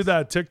going to do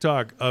that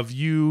TikTok of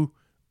you...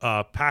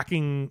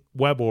 packing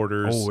web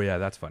orders. Oh yeah,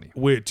 that's funny.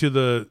 To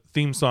the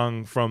theme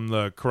song from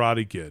the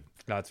Karate Kid.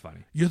 That's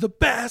funny. You're the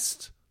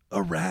best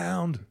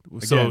around.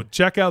 Again, so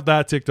check out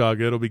that TikTok.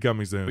 It'll be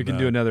coming soon. We can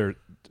do another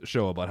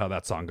show about how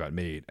that song got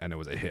made and it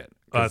was a hit.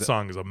 That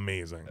song is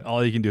amazing.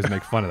 All you can do is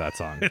make fun of that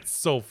song. It's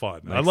so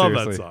fun. I love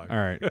that song. All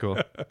right, cool.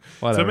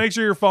 So make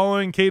sure you're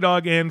following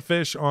K-Dog and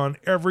Fish on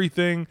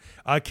everything.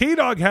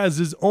 K-Dog has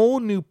his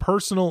own new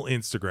personal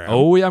Instagram.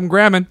 Oh yeah, I'm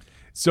gramming.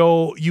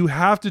 So you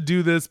have to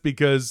do this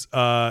because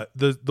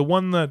the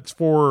one that's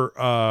for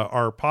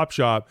our pop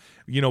shop,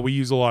 we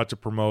use a lot to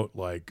promote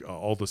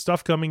all the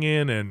stuff coming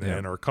in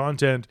and our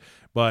content.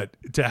 But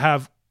to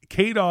have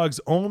K-Dog's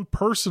own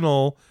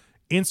personal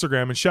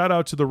Instagram, and shout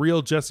out to the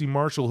real Jesse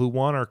Marshall who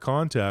won our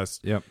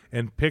contest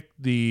and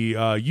picked the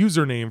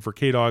username for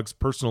K-Dog's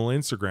personal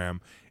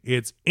Instagram.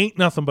 It's ain't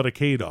nothing but a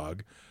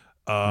K-Dog.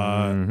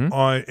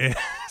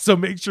 So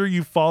make sure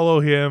you follow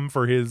him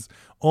for his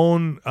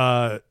own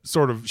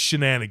sort of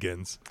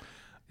shenanigans.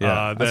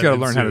 I just got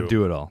to learn how to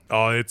do it all.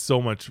 Oh, it's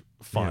so much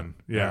fun.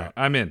 Yeah. Right.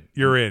 I'm in.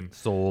 You're in.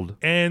 Sold.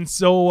 And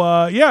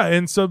so,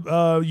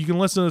 you can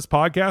listen to this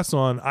podcast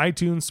on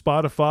iTunes,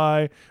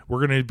 Spotify.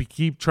 We're going to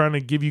keep trying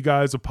to give you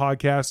guys a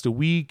podcast a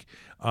week.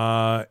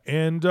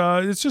 And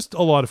it's just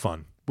a lot of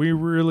fun.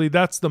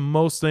 That's the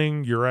most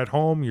thing. You're at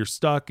home, you're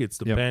stuck. It's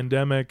the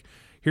pandemic.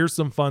 Here's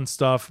some fun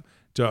stuff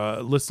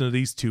to listen to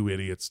these two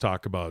idiots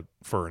talk about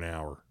for an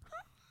hour.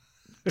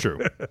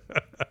 True.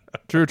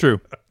 True.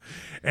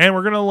 And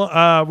we're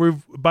gonna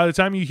by the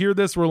time you hear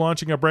this, we're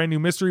launching a brand new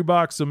mystery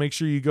box, so make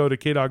sure you go to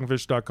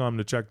kdogandfish.com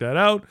to check that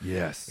out.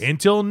 Yes.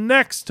 Until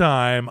next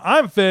time,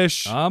 I'm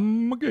Fish.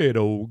 I'm a gay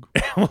dog.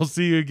 And we'll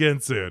see you again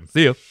soon.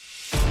 See ya.